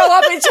even throw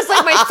up. It's just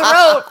like my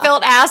throat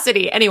felt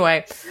acidy.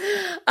 Anyway.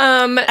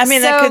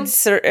 It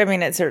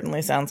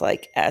certainly sounds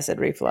like acid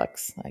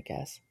reflux, I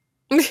guess.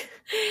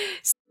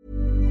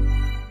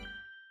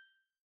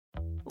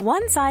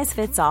 One size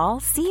fits all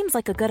seems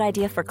like a good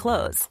idea for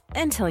clothes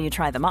until you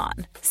try them on.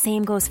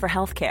 Same goes for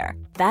healthcare.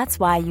 That's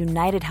why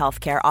United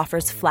Healthcare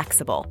offers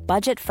flexible,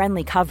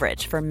 budget-friendly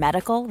coverage for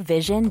medical,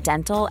 vision,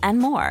 dental, and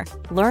more.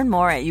 Learn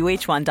more at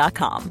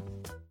uh1.com.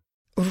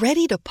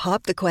 Ready to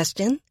pop the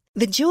question?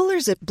 The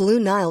jewelers at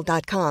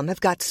BlueNile.com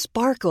have got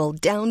sparkle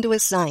down to a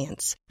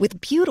science with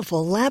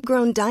beautiful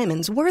lab-grown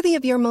diamonds worthy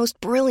of your most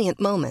brilliant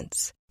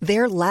moments.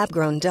 Their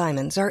lab-grown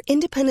diamonds are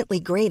independently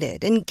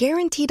graded and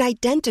guaranteed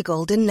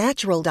identical to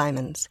natural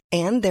diamonds,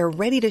 and they're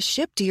ready to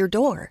ship to your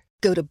door.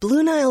 Go to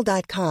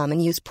BlueNile.com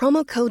and use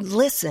promo code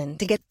LISTEN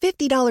to get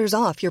 $50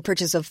 off your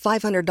purchase of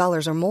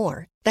 $500 or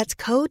more. That's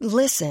code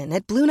LISTEN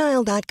at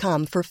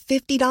BlueNile.com for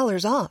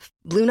 $50 off.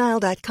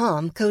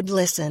 BlueNile.com, code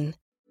LISTEN.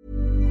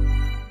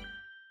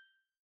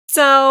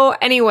 So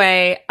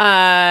anyway,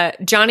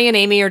 Johnny and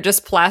Amy are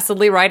just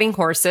placidly riding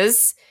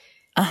horses.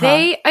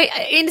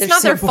 It's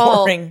not their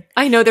fault.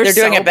 I know they're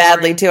doing so it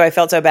badly boring. too. I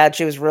felt so bad.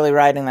 She was really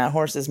riding that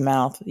horse's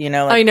mouth.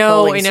 I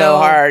know, so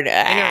hard.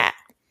 I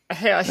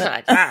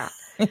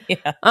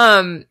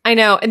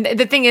know. And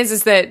the thing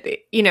is that,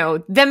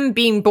 them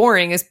being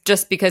boring is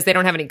just because they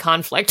don't have any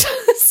conflict.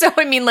 So,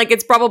 I mean, like,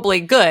 it's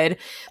probably good,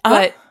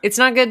 but it's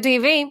not good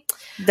TV.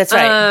 That's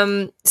right.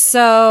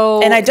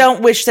 And I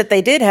don't wish that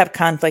they did have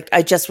conflict.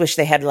 I just wish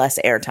they had less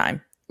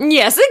airtime.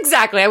 Yes,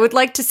 exactly. I would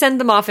like to send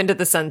them off into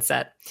the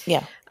sunset.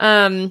 Yeah.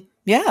 And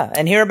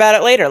hear about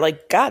it later.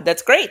 Like, God,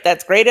 that's great.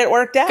 That's great. It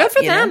worked out. Good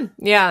for them.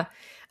 Yeah.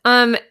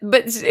 But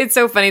it's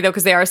so funny though,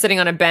 because they are sitting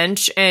on a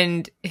bench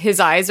and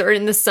his eyes are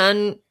in the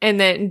sun, and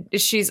then they're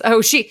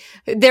sitting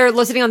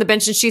on the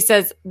bench and she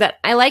says that,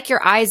 I like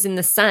your eyes in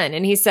the sun.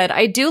 And he said,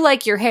 I do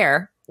like your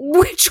hair,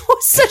 which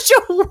was such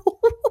a weird.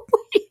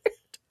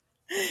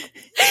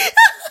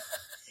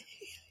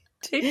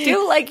 I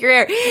do like your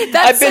hair.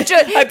 I've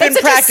been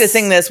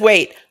practicing this.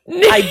 Wait,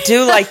 I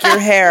do like your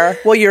hair.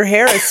 Well, your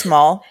hair is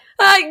small.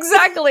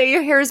 Exactly.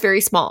 Your hair is very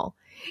small.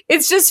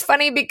 It's just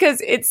funny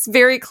because it's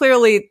very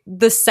clearly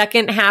the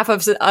second half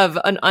of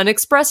an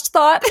unexpressed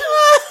thought.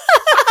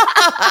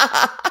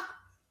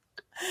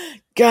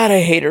 God, I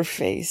hate her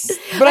face.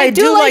 But I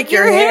do like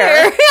your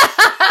hair.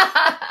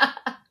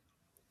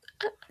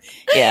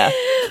 Yeah.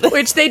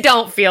 Which they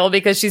don't feel,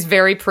 because she's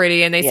very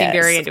pretty and they seem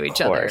very into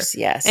each other.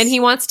 Yes. And he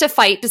wants to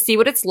fight to see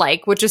what it's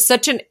like, which is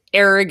such an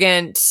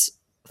arrogant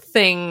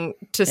thing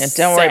to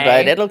say. Don't worry about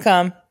it. It'll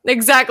come.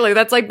 Exactly.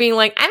 That's like being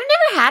like, I've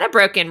never had a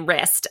broken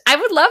wrist. I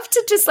would love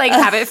to just like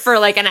have it for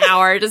like an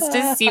hour just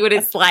to see what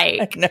it's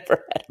like. I've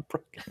never had a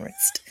broken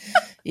wrist.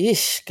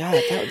 Yeesh,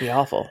 God, that would be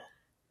awful.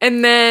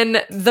 And then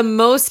the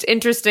most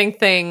interesting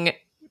thing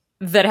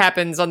that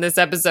happens on this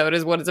episode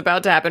is what is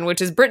about to happen,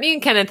 which is Brittany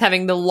and Kenneth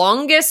having the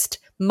longest,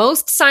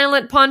 most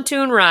silent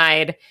pontoon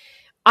ride.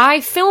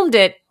 I filmed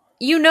it.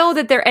 You know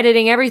that they're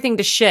editing everything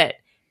to shit.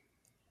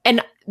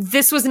 And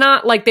this was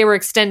not like they were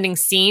extending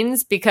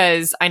scenes,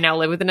 because I now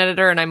live with an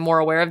editor and I'm more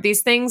aware of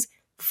these things.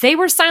 They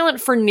were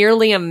silent for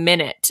nearly a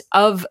minute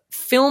of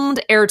filmed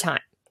airtime.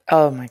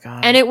 Oh my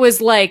God. And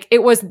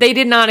they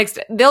did not,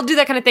 they'll do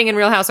that kind of thing in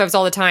Real Housewives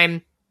all the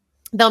time.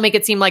 They'll make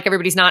it seem like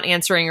everybody's not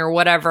answering or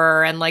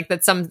whatever, and like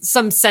that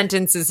some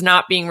sentence is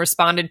not being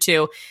responded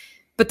to.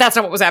 But that's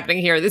not what was happening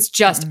here. It's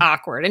just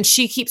awkward. And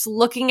she keeps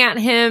looking at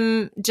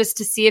him just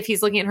to see if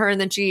he's looking at her. And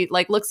then she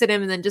like looks at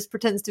him and then just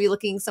pretends to be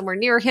looking somewhere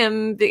near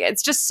him.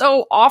 It's just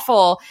so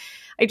awful.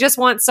 I just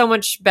want so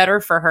much better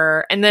for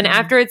her. And then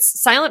after it's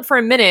silent for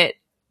a minute,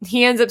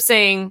 he ends up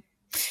saying,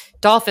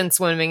 dolphin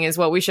swimming is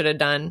what we should have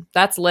done.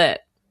 That's lit.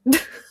 And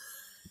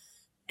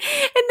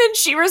then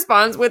she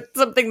responds with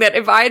something that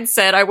if I had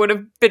said, I would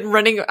have been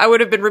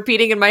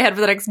repeating in my head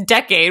for the next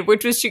decade,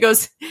 which was, she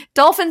goes,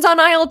 dolphins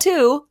on aisle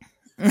 2.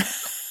 But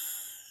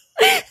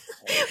they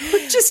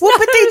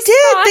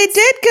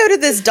did go to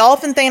this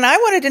dolphin thing, and I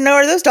wanted to know,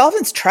 are those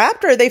dolphins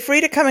trapped, or are they free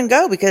to come and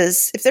go?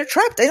 Because if they're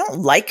trapped, I don't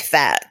like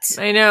that.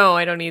 I know,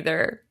 I don't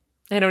either.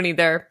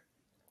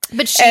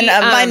 But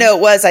my note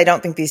was, I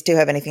don't think these two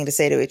have anything to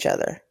say to each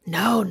other.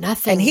 No,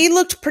 nothing. And he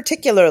looked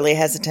particularly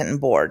hesitant and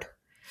bored.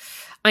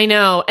 I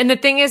know. And the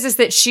thing is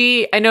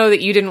that I know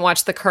that you didn't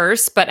watch The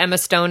Curse, but Emma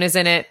Stone is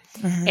in it.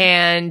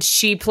 And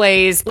she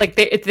plays, like,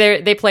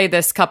 they play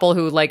this couple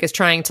who, like, is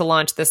trying to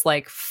launch this,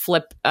 like,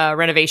 flip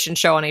renovation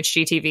show on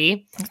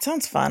HGTV. That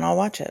sounds fun. I'll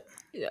watch it.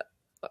 Yeah.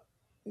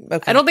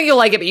 Okay. I don't think you'll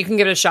like it, but you can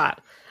give it a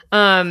shot.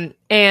 And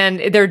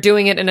they're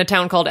doing it in a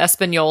town called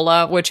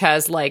Espanola, which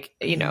has, like,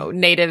 you know,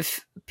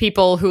 native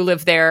people who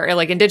live there, or,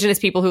 like, indigenous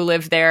people who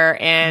live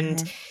there.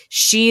 And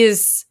she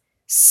is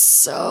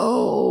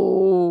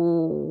so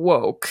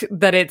woke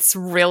that it's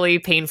really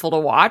painful to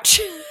watch.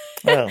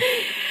 Oh.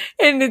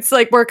 And it's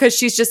like, because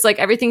she's just like,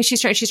 everything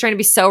she's trying to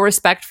be so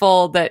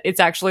respectful that it's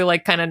actually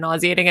like kind of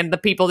nauseating. And the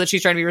people that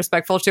she's trying to be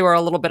respectful to are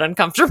a little bit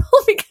uncomfortable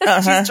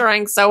because she's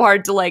trying so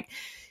hard to like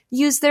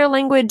use their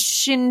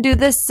language and do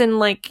this and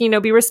like, you know,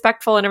 be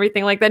respectful and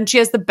everything like that. And she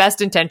has the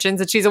best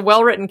intentions, and she's a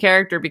well-written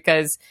character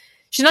because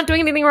she's not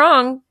doing anything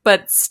wrong,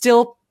 but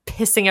still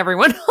pissing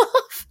everyone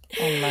off.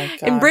 Oh my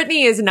God. And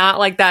Brittany is not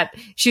like that.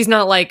 She's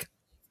not like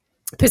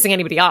pissing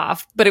anybody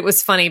off, but it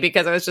was funny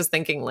because I was just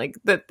thinking like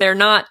that they're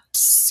not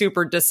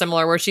super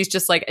dissimilar, where she's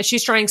just like,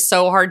 she's trying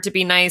so hard to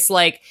be nice.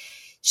 Like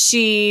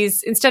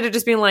she's, instead of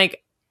just being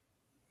like,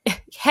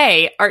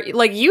 hey,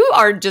 you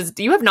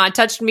have not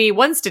touched me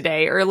once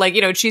today, or like,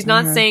 you know, she's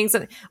not saying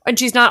something, and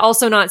she's not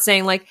also not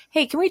saying like,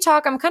 hey, can we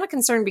talk? I'm kind of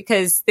concerned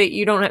because that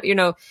you don't have, you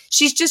know,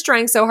 she's just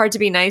trying so hard to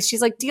be nice. She's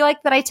like, do you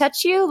like that I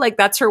touch you? Like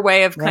that's her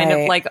way of kind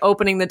of like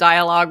opening the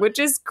dialogue, which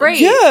is great.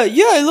 Yeah,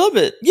 I love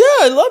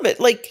it.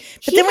 Like,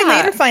 but then we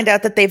later find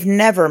out that they've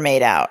never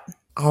made out.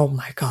 Oh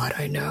my God,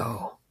 I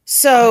know.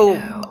 So,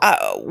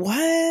 what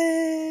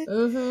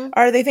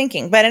are they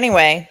thinking? But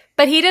anyway.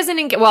 But he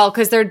doesn't,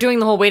 because they're doing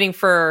the whole waiting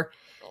for,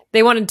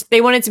 they wanted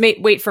to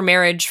wait for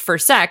marriage for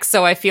sex.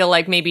 So I feel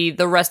like maybe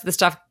the rest of the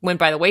stuff went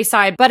by the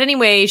wayside. But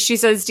anyway, she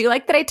says, do you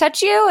like that I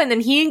touch you? And then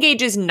he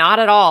engages not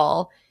at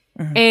all.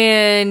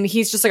 And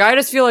he's just like, I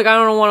just feel like I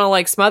don't want to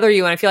like smother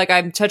you. And I feel like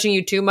I'm touching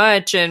you too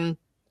much. And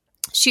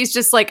she's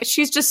just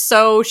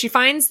she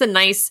finds the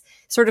nice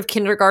sort of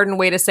kindergarten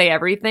way to say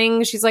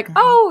everything. She's like,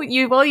 oh,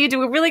 you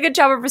do a really good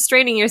job of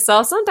restraining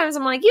yourself. Sometimes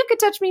I'm like, you could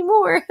touch me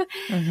more.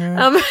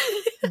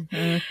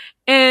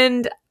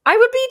 And I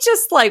would be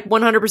just like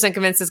 100%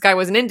 convinced this guy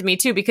wasn't into me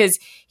too, because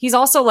he's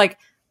also like,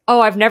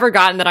 oh, I've never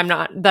gotten that I'm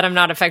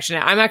not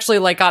affectionate. I'm actually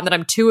like gotten that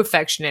I'm too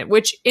affectionate,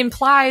 which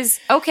implies,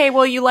 okay,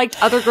 well, you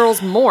liked other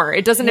girls more.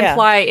 It doesn't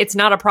imply it's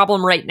not a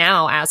problem right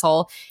now,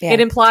 asshole. Yeah. It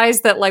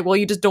implies that like, well,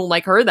 you just don't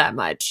like her that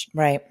much.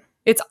 Right.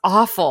 It's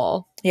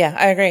awful. Yeah,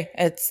 I agree.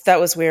 That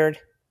was weird.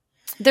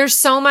 There's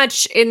so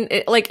much in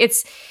it, like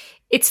it's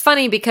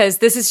funny because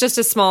this is just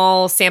a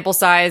small sample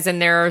size, and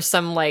there are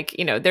some like,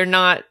 you know,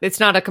 it's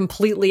not a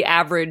completely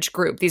average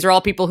group. These are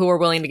all people who are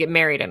willing to get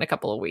married in a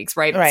couple of weeks,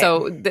 right?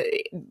 So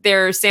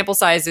their sample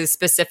size is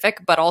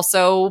specific, but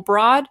also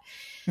broad.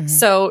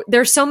 So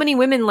there's so many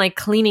women like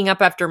cleaning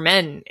up after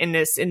men in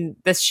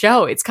this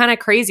show. It's kind of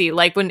crazy.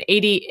 Like when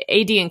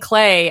AD and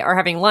Clay are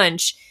having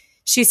lunch,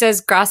 she says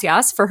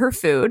gracias for her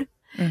food,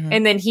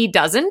 and then he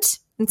doesn't.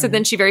 And so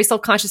then she very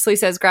self-consciously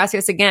says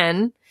gracias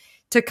again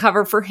to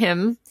cover for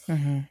him.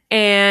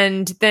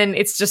 And then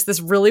it's just this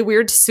really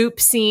weird soup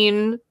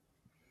scene,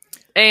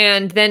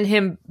 and then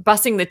him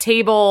bussing the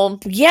table.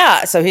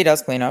 Yeah, so he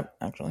does clean up,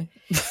 actually.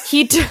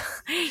 He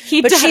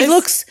but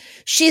does.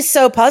 She's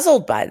so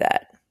puzzled by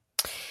that.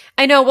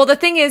 I know. Well, the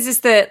thing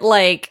is that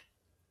like,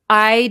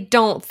 I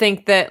don't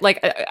think that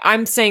like,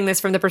 I'm saying this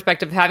from the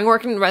perspective of having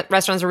worked in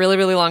restaurants a really,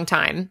 really long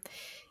time.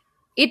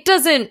 It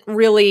doesn't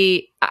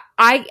really,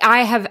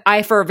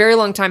 I for a very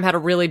long time had a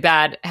really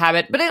bad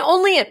habit, but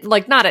only at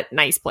like, not at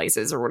nice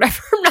places or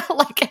whatever.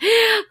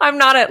 I'm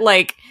not at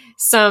like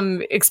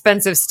some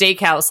expensive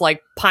steakhouse,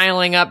 like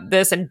piling up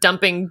this and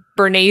dumping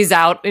Bernays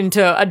out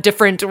into a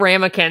different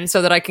ramekin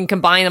so that I can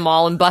combine them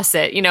all and bus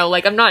it. You know,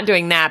 like I'm not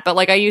doing that, but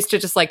like I used to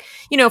just like,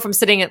 you know, if I'm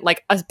sitting at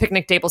like a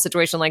picnic table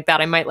situation like that,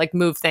 I might like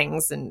move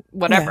things and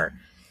whatever. Yeah.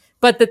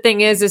 But the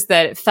thing is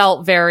that it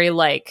felt very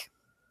like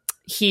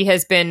he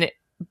has been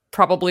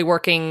probably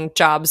working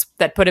jobs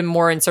that put him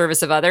more in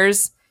service of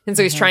others. And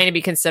so he's trying to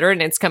be considerate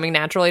and it's coming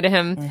naturally to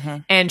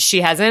him. And she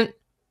hasn't.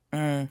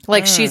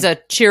 Like she's a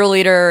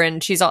cheerleader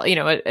and she's all,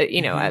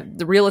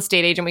 the real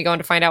estate agent we go in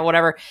to find out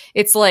whatever.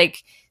 It's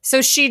like,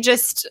 so she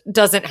just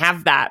doesn't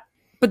have that.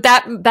 But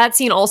that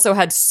scene also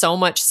had so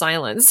much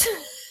silence.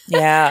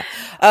 Yeah.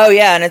 Oh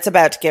yeah. And it's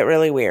about to get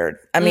really weird.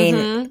 I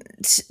mean,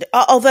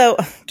 although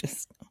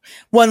just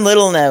one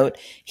little note,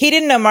 he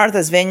didn't know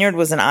Martha's Vineyard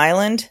was an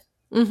island.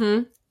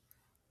 Mm-hmm.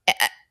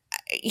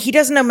 He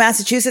doesn't know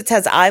Massachusetts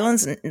has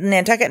islands,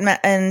 Nantucket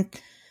and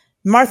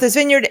Martha's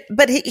Vineyard,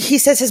 but he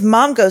says his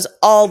mom goes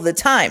all the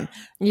time.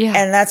 Yeah.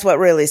 And that's what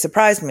really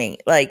surprised me.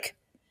 Like,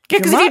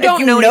 because if you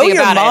don't know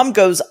your mom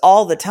goes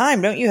all the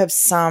time, don't you have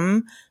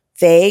some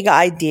vague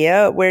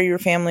idea where your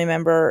family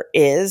member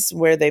is,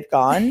 where they've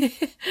gone?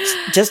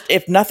 Just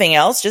if nothing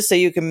else, just so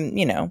you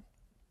can,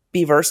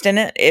 be versed in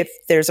it if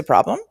there's a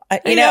problem. I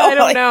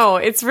don't know.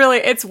 It's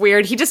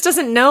weird. He just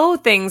doesn't know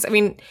things. I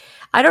mean,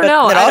 I don't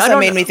know. It also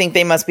made me think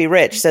they must be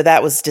rich. So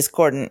that was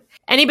discordant.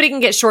 Anybody can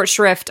get short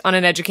shrift on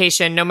an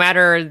education, no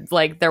matter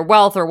like their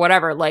wealth or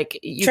whatever. Like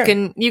you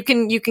can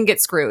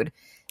get screwed.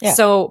 Yeah.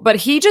 So, but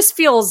he just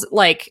feels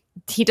like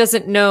he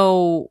doesn't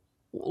know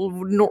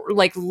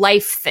like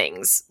life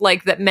things,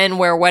 like that men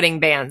wear wedding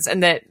bands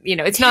and that,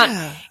 it's not,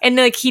 and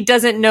like he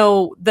doesn't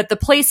know that the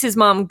place his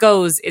mom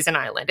goes is an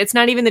island. It's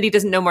not even that he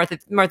doesn't know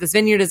Martha's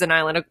Vineyard is an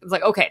island. It's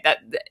like, okay, that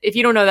if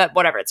you don't know that,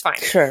 whatever, it's fine.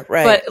 Sure,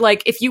 right. But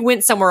like if you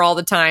went somewhere all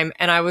the time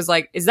and I was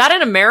like, is that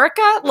in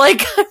America?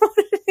 Like,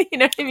 you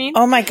know what I mean?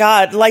 Oh my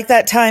God. Like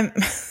that time,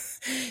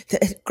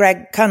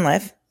 Greg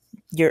Cunliffe,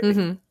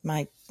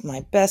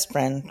 my best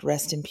friend,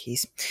 rest in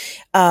peace.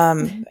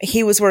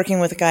 He was working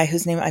with a guy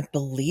whose name I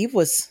believe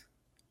was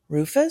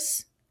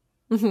Rufus.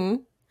 Mm-hmm.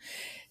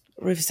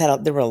 Rufus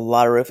there were a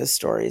lot of Rufus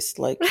stories.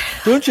 Like,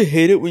 don't you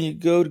hate it when you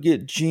go to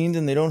get jeans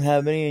and they don't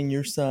have any in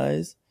your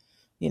size?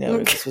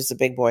 Rufus was a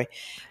big boy,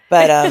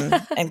 but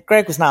and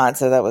Greg was not,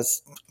 so that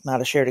was not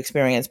a shared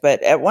experience.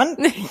 But at one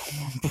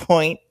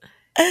point,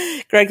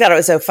 Greg thought it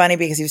was so funny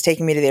because he was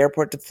taking me to the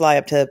airport to fly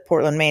up to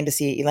Portland, Maine to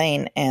see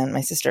Elaine and my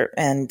sister,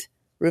 and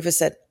Rufus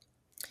said,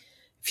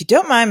 "If you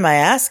don't mind my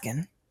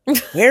asking,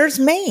 where's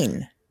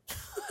Maine?"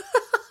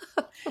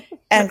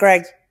 And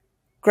Greg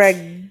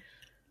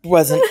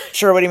wasn't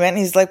sure what he meant.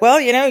 He's like,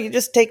 "Well, you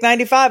just take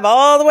 95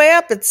 all the way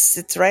up.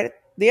 It's right at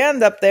the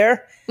end up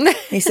there." And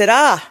he said,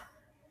 I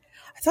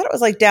thought it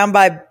was like down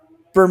by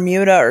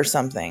Bermuda or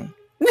something.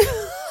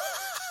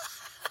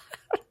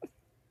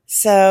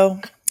 So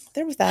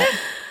there was that.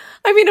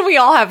 I mean, we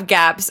all have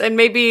gaps, and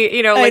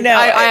maybe,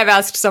 I have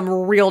asked some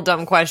real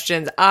dumb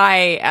questions.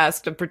 I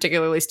asked a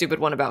particularly stupid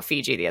one about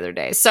Fiji the other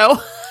day. So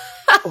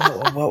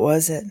what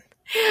was it?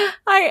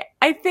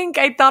 I think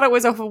I thought it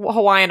was a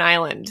Hawaiian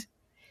island.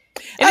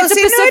 And it's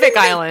a Pacific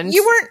island.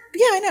 You weren't,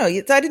 I know.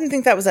 I didn't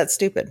think that was that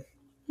stupid.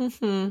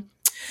 Mm-hmm.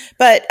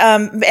 But,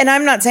 and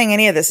I'm not saying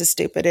any of this is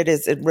stupid.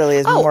 It really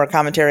is more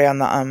commentary on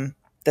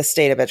the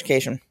state of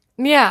education.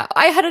 Yeah,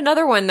 I had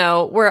another one,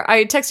 though, where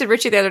I texted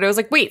Richie the other day. I was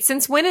like, wait,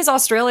 since when is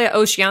Australia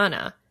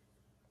Oceania?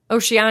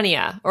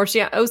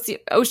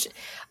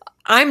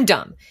 I'm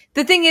dumb.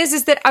 The thing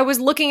is that I was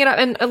looking it up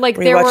and like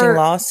were you watching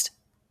Lost?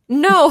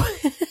 No.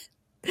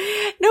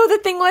 No, the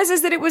thing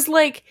was that it was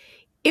like,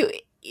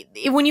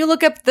 when you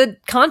look up the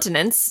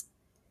continents,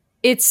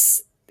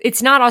 it's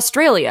not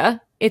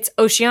Australia, it's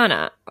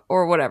Oceania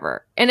or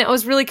whatever. And I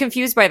was really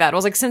confused by that. I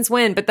was like, since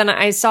when? But then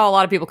I saw a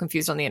lot of people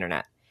confused on the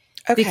internet.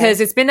 Okay. Because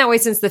it's been that way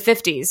since the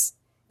 50s.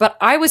 But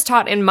I was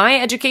taught in my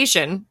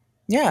education,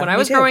 when I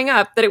was growing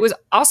up, that it was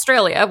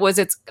Australia was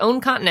its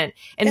own continent.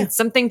 And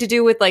something to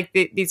do with like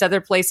these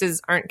other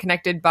places aren't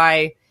connected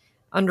by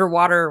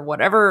underwater or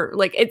whatever.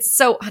 Like it's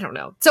so, I don't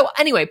know. So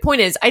anyway,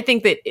 point is, I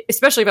think that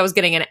especially if I was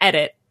getting an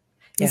edit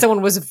and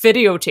someone was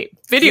videotaping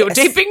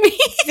me.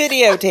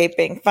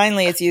 Videotaping.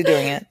 Finally, it's you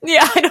doing it.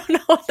 Yeah, I don't know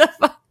what the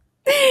fuck.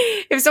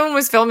 If someone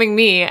was filming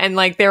me and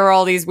like there were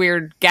all these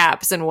weird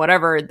gaps and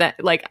whatever,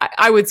 that like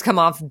I would come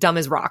off dumb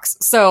as rocks.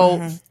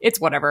 So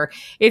it's whatever.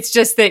 It's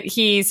just that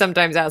he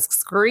sometimes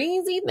asks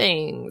crazy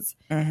things.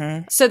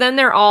 Mm-hmm. So then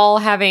they're all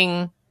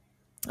having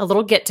a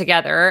little get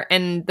together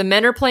and the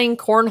men are playing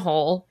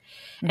cornhole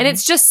and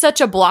it's just such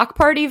a block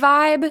party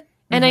vibe.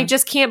 And I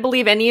just can't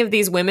believe any of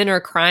these women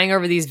are crying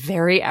over these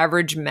very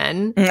average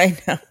men. I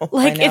know.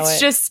 Like, it's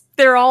just,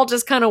 they're all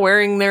just kind of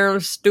wearing their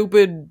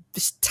stupid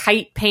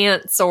tight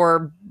pants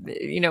or,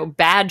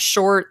 bad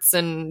shorts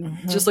and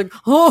just like,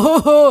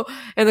 oh.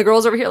 And the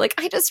girls over here like,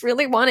 I just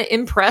really want to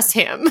impress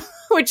him,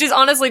 which is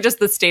honestly just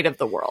the state of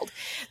the world.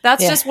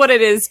 That's just what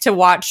it is to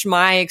watch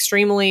my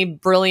extremely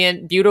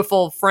brilliant,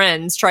 beautiful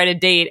friends try to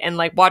date and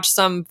like watch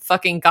some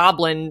fucking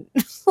goblin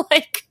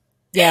like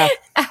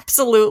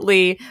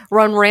absolutely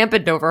run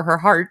rampant over her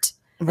heart.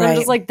 Right. I'm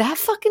just like, that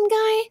fucking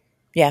guy?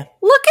 Yeah.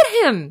 Look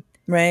at him.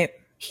 Right.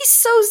 He's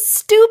so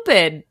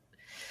stupid.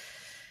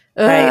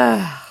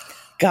 Right.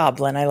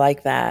 Goblin. I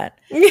like that.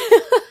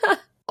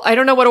 I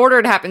don't know what order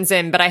it happens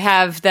in, but I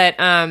have that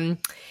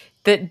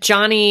that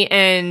Johnny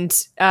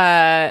and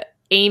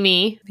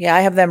Amy. Yeah,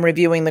 I have them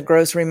reviewing the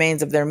gross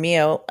remains of their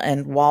meal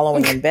and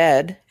wallowing in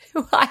bed.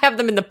 I have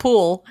them in the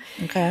pool.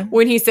 Okay.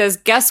 When he says,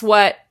 guess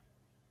what?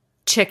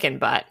 Chicken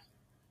butt.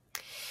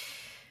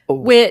 Ooh.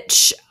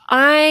 Which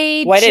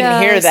I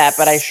didn't hear that,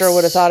 but I sure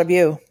would have thought of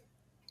you.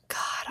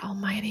 God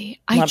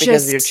almighty. Not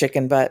because of your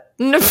chicken butt.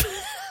 No,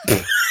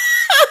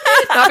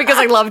 not because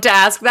I love to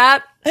ask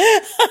that.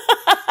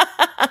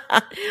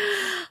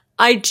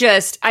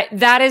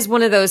 That is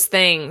one of those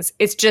things.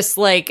 It's just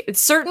like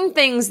it's certain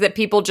things that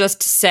people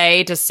just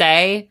say to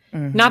say.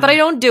 Mm-hmm. Not that I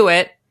don't do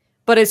it,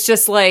 but it's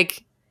just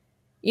like,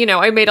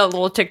 I made a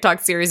little TikTok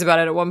series about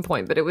it at one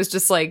point, but it was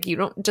just like,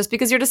 just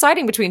because you're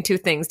deciding between two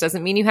things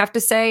doesn't mean you have to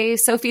say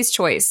Sophie's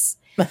choice.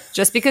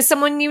 Just because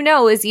someone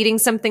is eating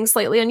something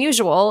slightly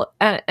unusual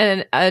at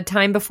a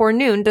time before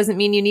noon doesn't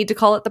mean you need to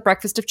call it the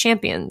breakfast of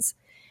champions.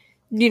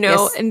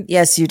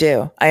 Yes, you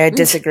do. I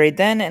disagreed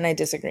then and I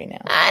disagree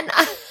now.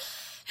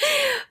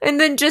 And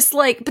then just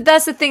like, but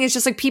that's the thing, is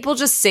just like people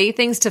just say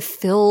things to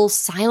fill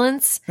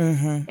silence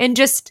and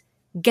just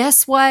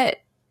guess what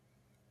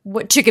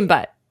chicken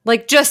butt.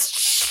 Like, just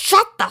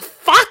shut the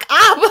fuck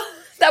up.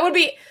 That would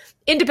be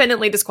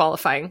independently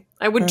disqualifying.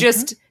 I would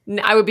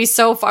I would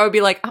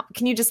be like, oh,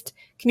 can you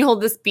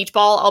hold this beach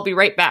ball? I'll be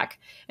right back.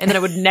 And then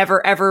I would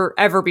never, ever,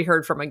 ever be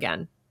heard from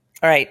again.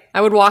 All right. I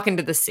would walk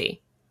into the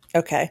sea.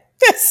 Okay.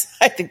 Yes,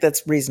 I think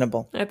that's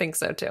reasonable. I think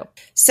so too.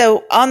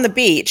 So on the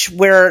beach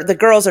where the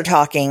girls are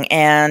talking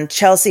and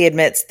Chelsea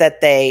admits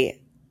that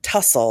they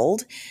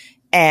tussled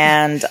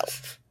and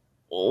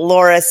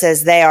Laura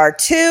says they are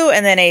too,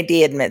 and then AD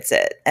admits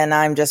it. And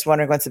I'm just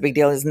wondering what's the big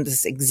deal? Isn't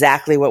this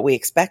exactly what we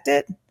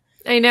expected?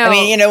 I know. I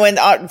mean, in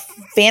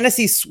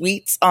fantasy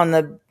suites on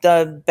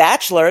the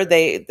Bachelor,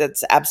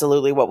 that's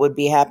absolutely what would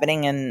be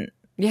happening. And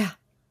yeah,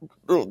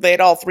 they'd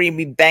all three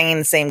be banging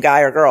the same guy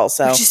or girl.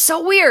 So, which is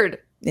so weird.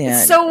 Yeah.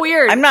 It's so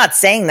weird. I'm not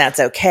saying that's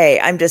okay.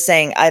 I'm just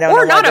saying I don't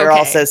know why they're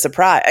all so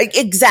surprised.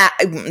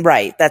 Exactly.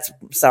 Right.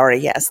 Sorry.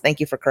 Yes.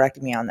 Thank you for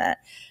correcting me on that.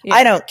 Yeah.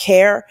 I don't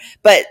care,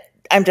 but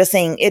I'm just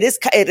saying it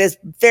is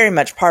very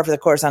much par for the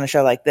course on a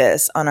show like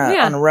this, on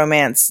a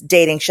romance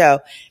dating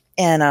show.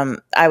 And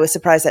I was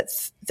surprised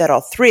that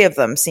all three of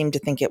them seemed to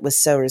think it was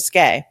so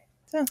risque.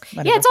 So,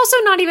 yeah, it's also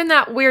not even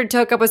that weird to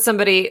hook up with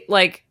somebody.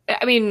 Like,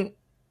 I mean,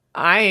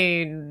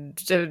 I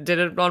did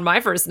it on my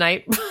first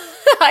night.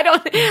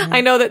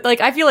 I know that, like,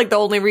 I feel like the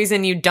only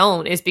reason you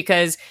don't is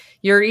because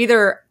you're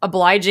either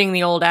obliging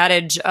the old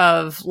adage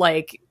of,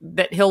 like,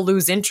 that he'll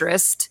lose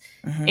interest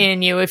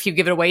in you if you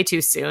give it away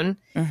too soon,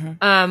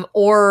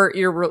 or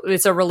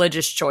it's a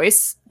religious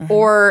choice,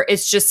 or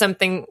it's just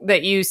something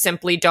that you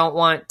simply don't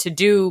want to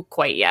do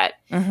quite yet,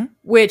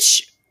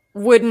 which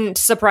wouldn't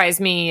surprise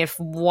me if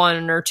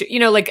one or two,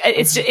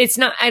 it's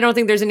not, I don't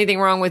think there's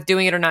anything wrong with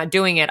doing it or not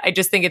doing it. I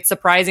just think it's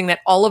surprising that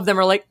all of them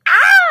are like,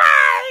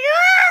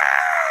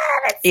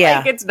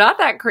 like, it's not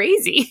that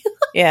crazy.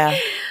 Yeah.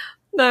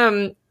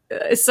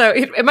 So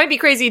it might be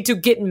crazy to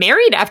get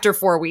married after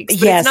 4 weeks,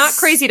 but it's not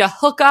crazy to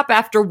hook up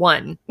after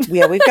one.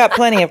 Yeah, we've got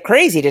plenty of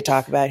crazy to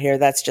talk about here.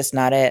 That's just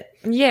not it.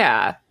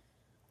 Yeah.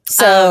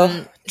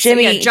 So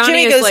Jimmy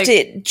goes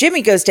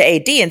to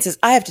AD and says,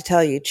 I have to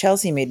tell you,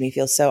 Chelsea made me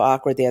feel so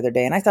awkward the other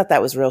day. And I thought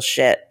that was real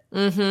shit.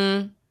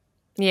 Mm-hmm.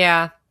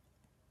 Yeah.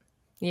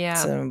 Yeah.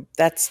 So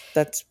that's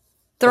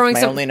throwing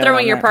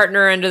your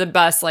partner under the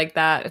bus like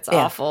that. It's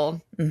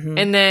awful. Mm-hmm.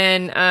 And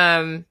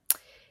then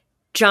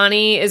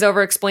Johnny is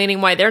over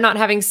explaining why they're not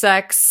having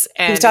sex.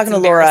 And he was talking to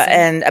Laura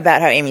and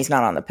about how Amy's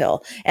not on the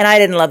pill. And I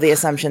didn't love the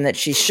assumption that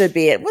she should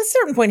be. At a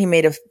certain point, he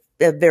made a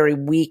very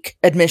weak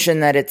admission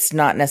that it's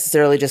not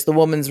necessarily just the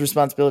woman's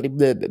responsibility.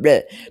 Blah, blah, blah.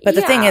 But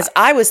the thing is,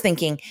 I was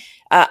thinking,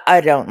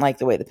 I don't like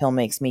the way the pill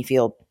makes me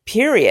feel,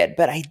 period.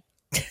 But I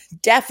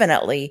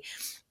definitely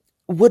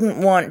wouldn't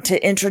want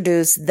to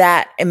introduce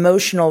that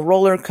emotional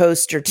roller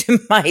coaster to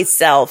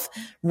myself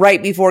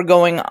right before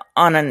going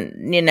on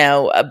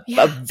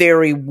a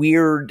very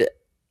weird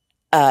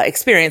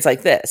experience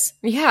like this.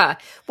 Yeah.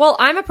 Well,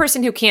 I'm a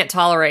person who can't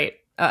tolerate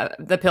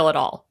the pill at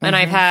all. And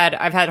I've had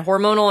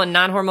hormonal and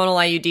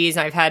non-hormonal IUDs,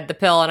 and I've had the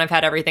pill, and I've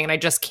had everything, and I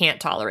just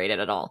can't tolerate it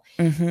at all.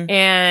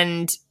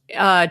 And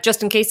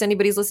just in case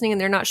anybody's listening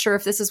and they're not sure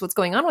if this is what's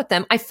going on with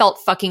them, I felt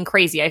fucking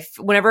crazy.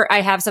 Whenever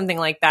I have something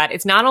like that,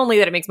 it's not only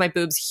that it makes my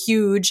boobs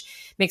huge,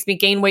 makes me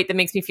gain weight, that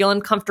makes me feel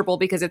uncomfortable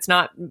because it's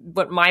not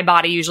what my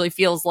body usually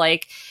feels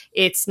like.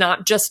 It's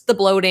not just the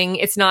bloating.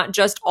 It's not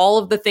just all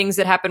of the things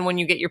that happen when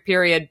you get your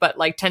period, but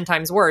like 10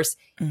 times worse.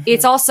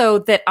 It's also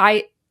that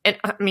I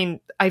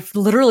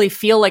literally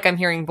feel like I'm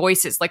hearing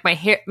voices. Like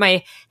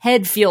my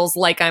head feels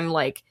like I'm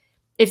like,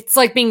 it's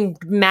like being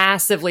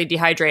massively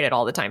dehydrated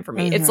all the time for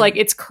me. It's like,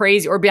 it's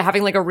crazy. Or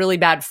having like a really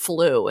bad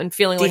flu and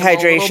feeling like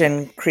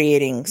dehydration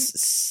creating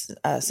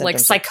symptoms like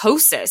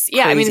psychosis.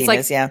 Yeah. I mean, it's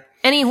like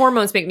any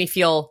hormones make me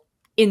feel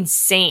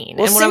insane.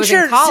 Well, and when I was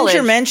in college, since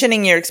you're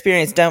mentioning your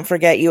experience, don't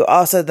forget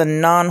the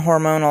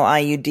non-hormonal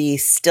IUD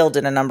still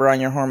did a number on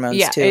your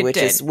hormones too,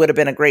 which would have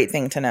been a great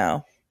thing to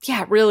know.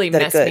 Yeah, it really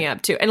messed me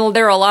up too. And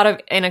there are a lot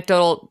of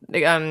anecdotal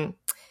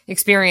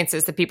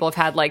experiences that people have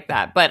had like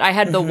that. But I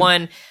had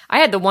I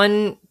had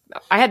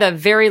the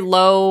very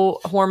low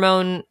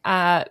hormone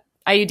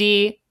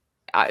IUD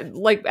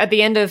like at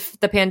the end of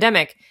the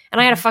pandemic,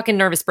 and I had a fucking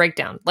nervous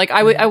breakdown. Like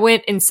I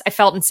went and I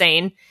felt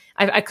insane.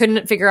 I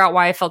couldn't figure out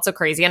why I felt so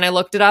crazy. And I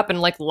looked it up,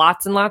 and like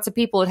lots and lots of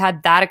people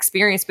had that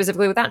experience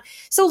specifically with that.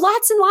 So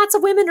lots and lots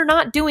of women are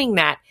not doing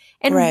that.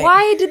 And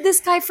why did this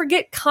guy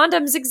forget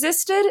condoms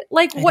existed?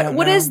 Like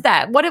what is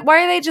that?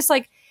 Why are they just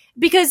like,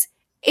 because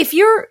if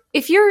you're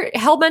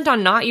hell-bent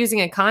on not using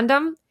a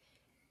condom,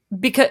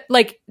 because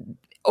like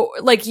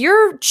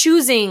you're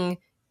choosing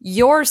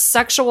your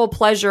sexual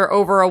pleasure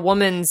over a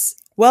woman's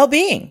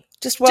well-being.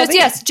 Just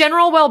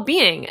general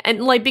well-being,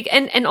 and like,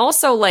 and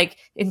also like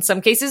in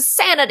some cases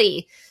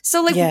sanity.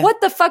 So like,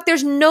 what the fuck?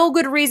 There's no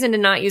good reason to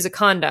not use a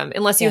condom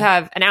unless you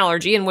have an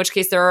allergy, in which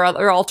case there are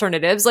other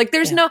alternatives. Like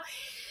there's no,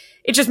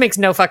 it just makes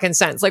no fucking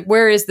sense. Like,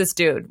 where is this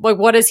dude? Like,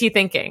 what is he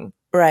thinking?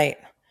 Right.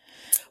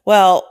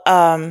 Well,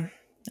 I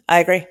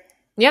agree.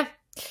 Yeah.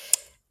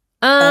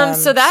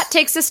 So that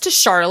takes us to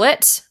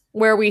Charlotte,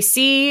 where we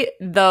see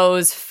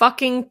those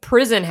fucking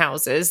prison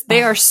houses.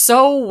 They are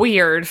so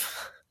weird.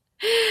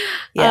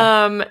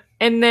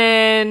 And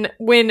then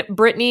when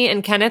Brittany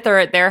and Kenneth are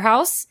at their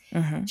house,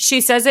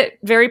 she says it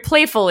very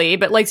playfully,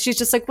 but like, she's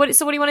just like, what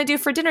do you want to do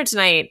for dinner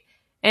tonight?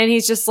 And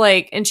he's just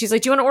like, and she's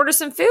like, do you want to order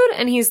some food?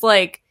 And he's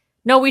like,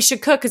 no, we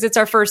should cook because it's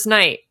our first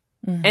night.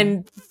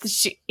 And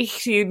she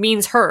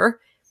means her.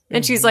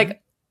 And she's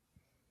like,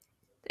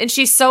 and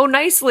she so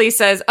nicely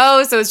says,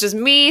 oh, so it's just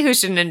me who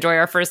shouldn't enjoy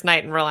our first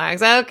night and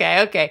relax.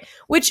 Okay.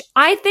 Which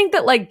I think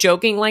that like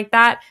joking like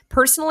that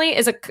personally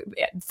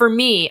for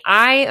me,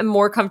 I am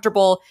more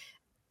comfortable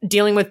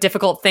dealing with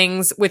difficult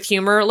things with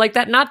humor like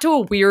that. Not to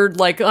a weird,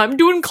 like, I'm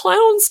doing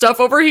clown stuff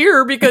over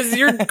here because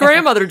your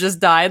grandmother just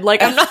died.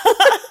 Like, I'm not.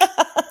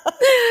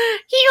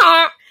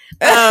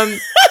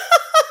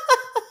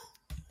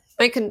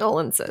 My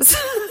condolences.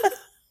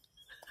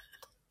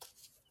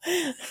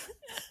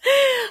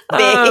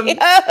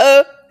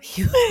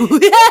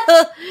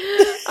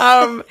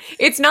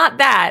 It's not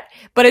that,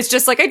 but it's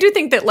just like, I do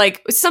think that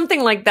like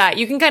something like that,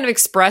 you can kind of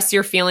express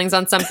your feelings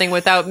on something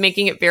without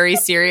making it very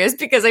serious,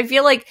 because I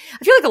feel like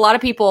a lot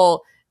of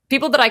people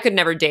that I could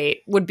never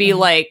date would be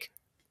like,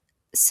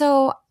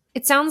 so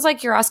it sounds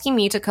like you're asking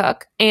me to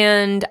cook,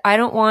 and I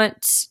don't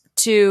want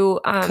to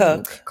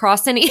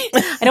cross any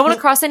I don't want to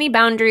cross any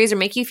boundaries or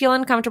make you feel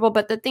uncomfortable,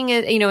 but the thing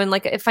is, in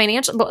like a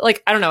financial, but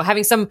like, I don't know,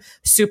 having some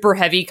super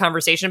heavy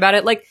conversation about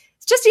it, like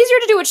it's just easier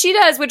to do what she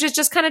does, which is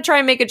just kind of try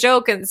and make a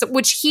joke, and so,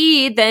 which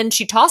she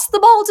tossed the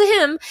ball to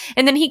him,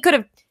 and then he could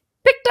have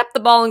picked up the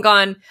ball and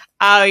gone,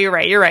 oh, you're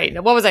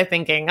right, what was I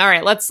thinking? All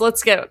right,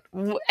 let's get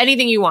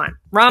anything you want,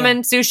 ramen,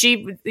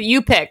 sushi,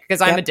 you pick,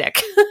 because I'm a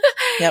dick.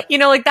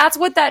 Like that's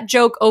what that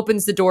joke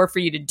opens the door for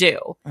you to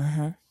do.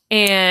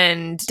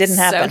 And didn't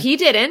happen. So he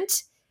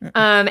didn't.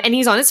 And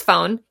he's on his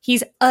phone.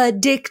 He's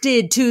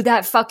addicted to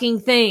that fucking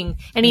thing.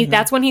 And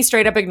that's when he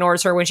straight up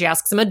ignores her when she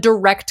asks him a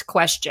direct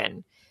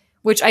question,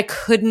 which I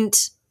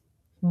couldn't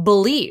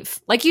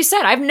believe. Like you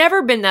said, I've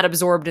never been that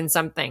absorbed in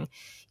something.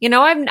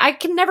 I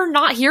can never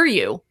not hear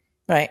you.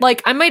 Right.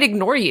 Like I might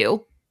ignore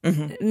you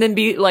and then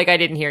be like, I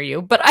didn't hear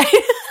you, but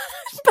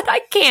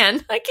I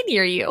can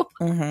hear you.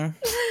 And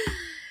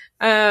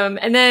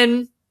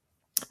then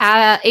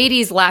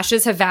 80s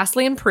lashes have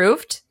vastly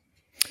improved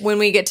when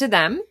we get to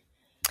them.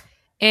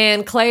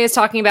 And Clay is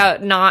talking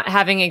about not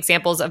having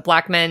examples of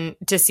Black men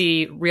to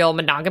see real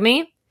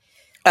monogamy,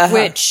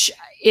 which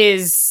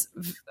is,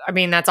 I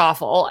mean, that's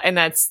awful. And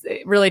that's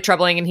really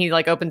troubling. And he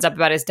like opens up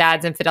about his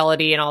dad's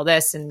infidelity and all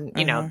this. And,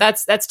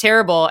 that's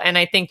terrible. And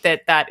I think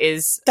that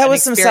was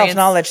some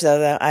self-knowledge though,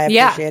 that I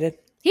appreciated.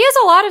 He has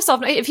a lot of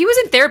self-knowledge. If he was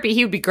in therapy,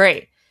 he would be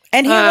great.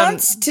 And he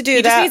wants to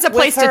do that. He just needs a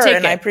place to take it.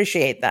 And I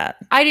appreciate that.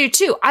 I do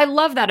too. I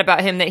love that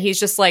about him, that he's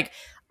just like,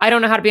 I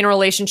don't know how to be in a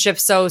relationship.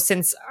 So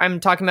since I'm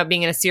talking about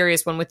being in a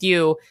serious one with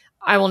you,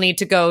 I will need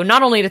to go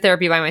not only to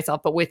therapy by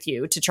myself, but with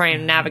you to try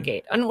and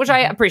navigate, and which I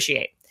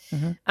appreciate.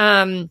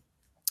 And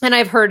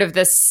I've heard of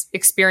this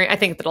experience. I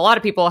think that a lot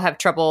of people have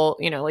trouble,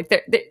 like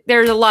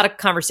there's a lot of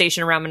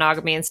conversation around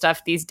monogamy and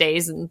stuff these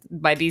days. And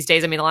by these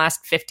days, I mean the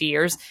last 50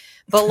 years.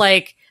 But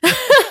like,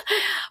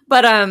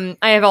 I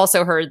have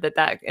also heard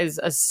that is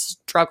a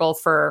struggle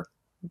for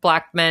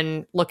Black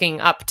men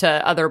looking up to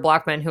other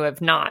Black men who have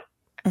not,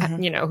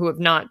 who have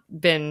not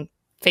been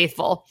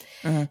faithful.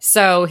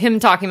 So him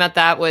talking about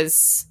that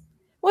was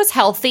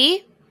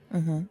healthy.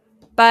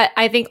 But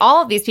I think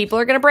all of these people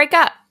are going to break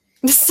up.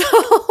 So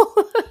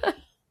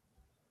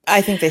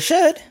I think they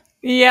should.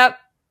 Yep.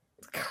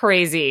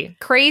 Crazy.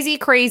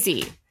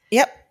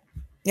 Yep.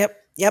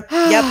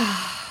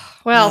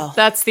 Well,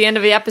 that's the end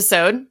of the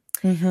episode.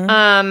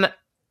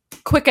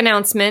 Quick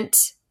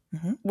announcement.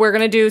 We're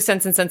going to do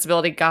Sense and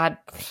Sensibility. God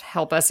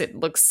help us. It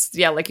looks,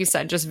 like you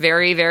said, just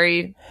very,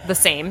 very the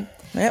same.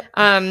 Yep.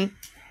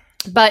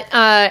 But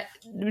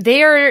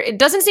it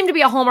doesn't seem to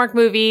be a Hallmark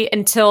movie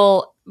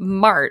until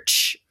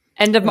March.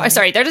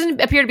 Sorry, there doesn't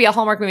appear to be a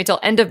Hallmark movie until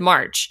end of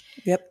March.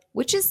 Yep.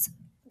 Which is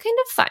kind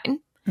of fine.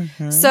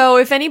 So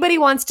if anybody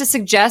wants to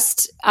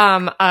suggest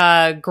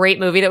a great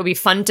movie that would be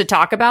fun to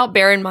talk about,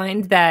 bear in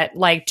mind that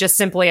like just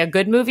simply a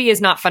good movie is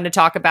not fun to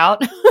talk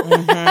about.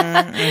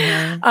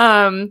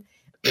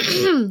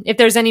 If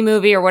there's any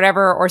movie or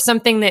whatever, or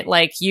something that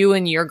like you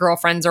and your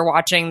girlfriends are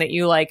watching that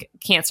you like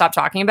can't stop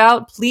talking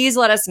about, please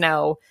let us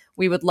know.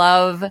 We would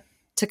love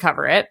to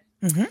cover it.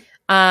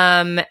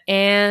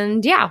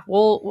 And yeah,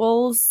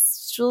 we'll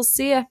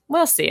see ya.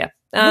 We'll see ya.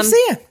 We'll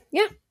see ya.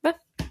 Yeah.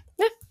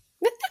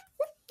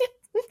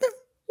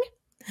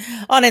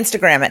 On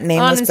Instagram at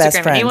Nameless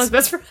Best Friends. Nameless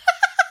Best Friends.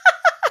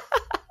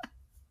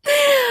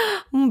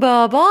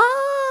 Bye-bye.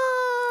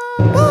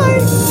 Bye.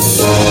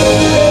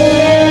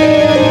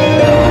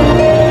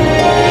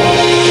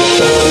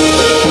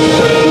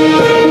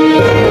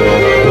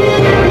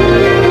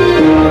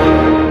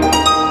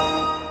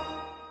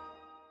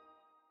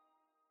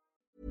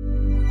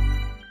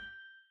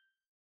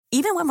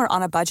 Even when we're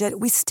on a budget,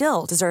 we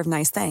still deserve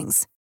nice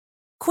things.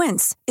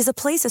 Quince is a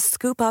place to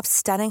scoop up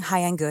stunning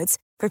high-end goods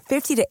for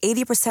 50 to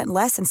 80%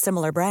 less than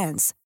similar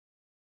brands.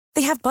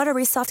 They have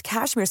buttery soft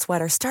cashmere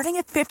sweaters starting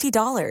at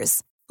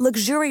 $50,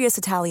 luxurious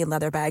Italian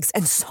leather bags,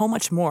 and so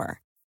much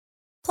more.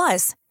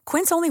 Plus,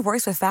 Quince only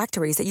works with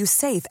factories that use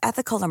safe,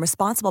 ethical, and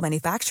responsible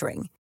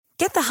manufacturing.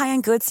 Get the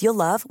high-end goods you'll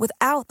love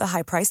without the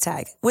high price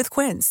tag with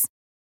Quince.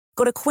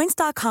 Go to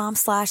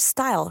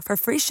quince.com/style for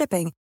free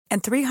shipping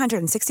and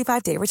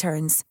 365-day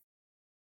returns.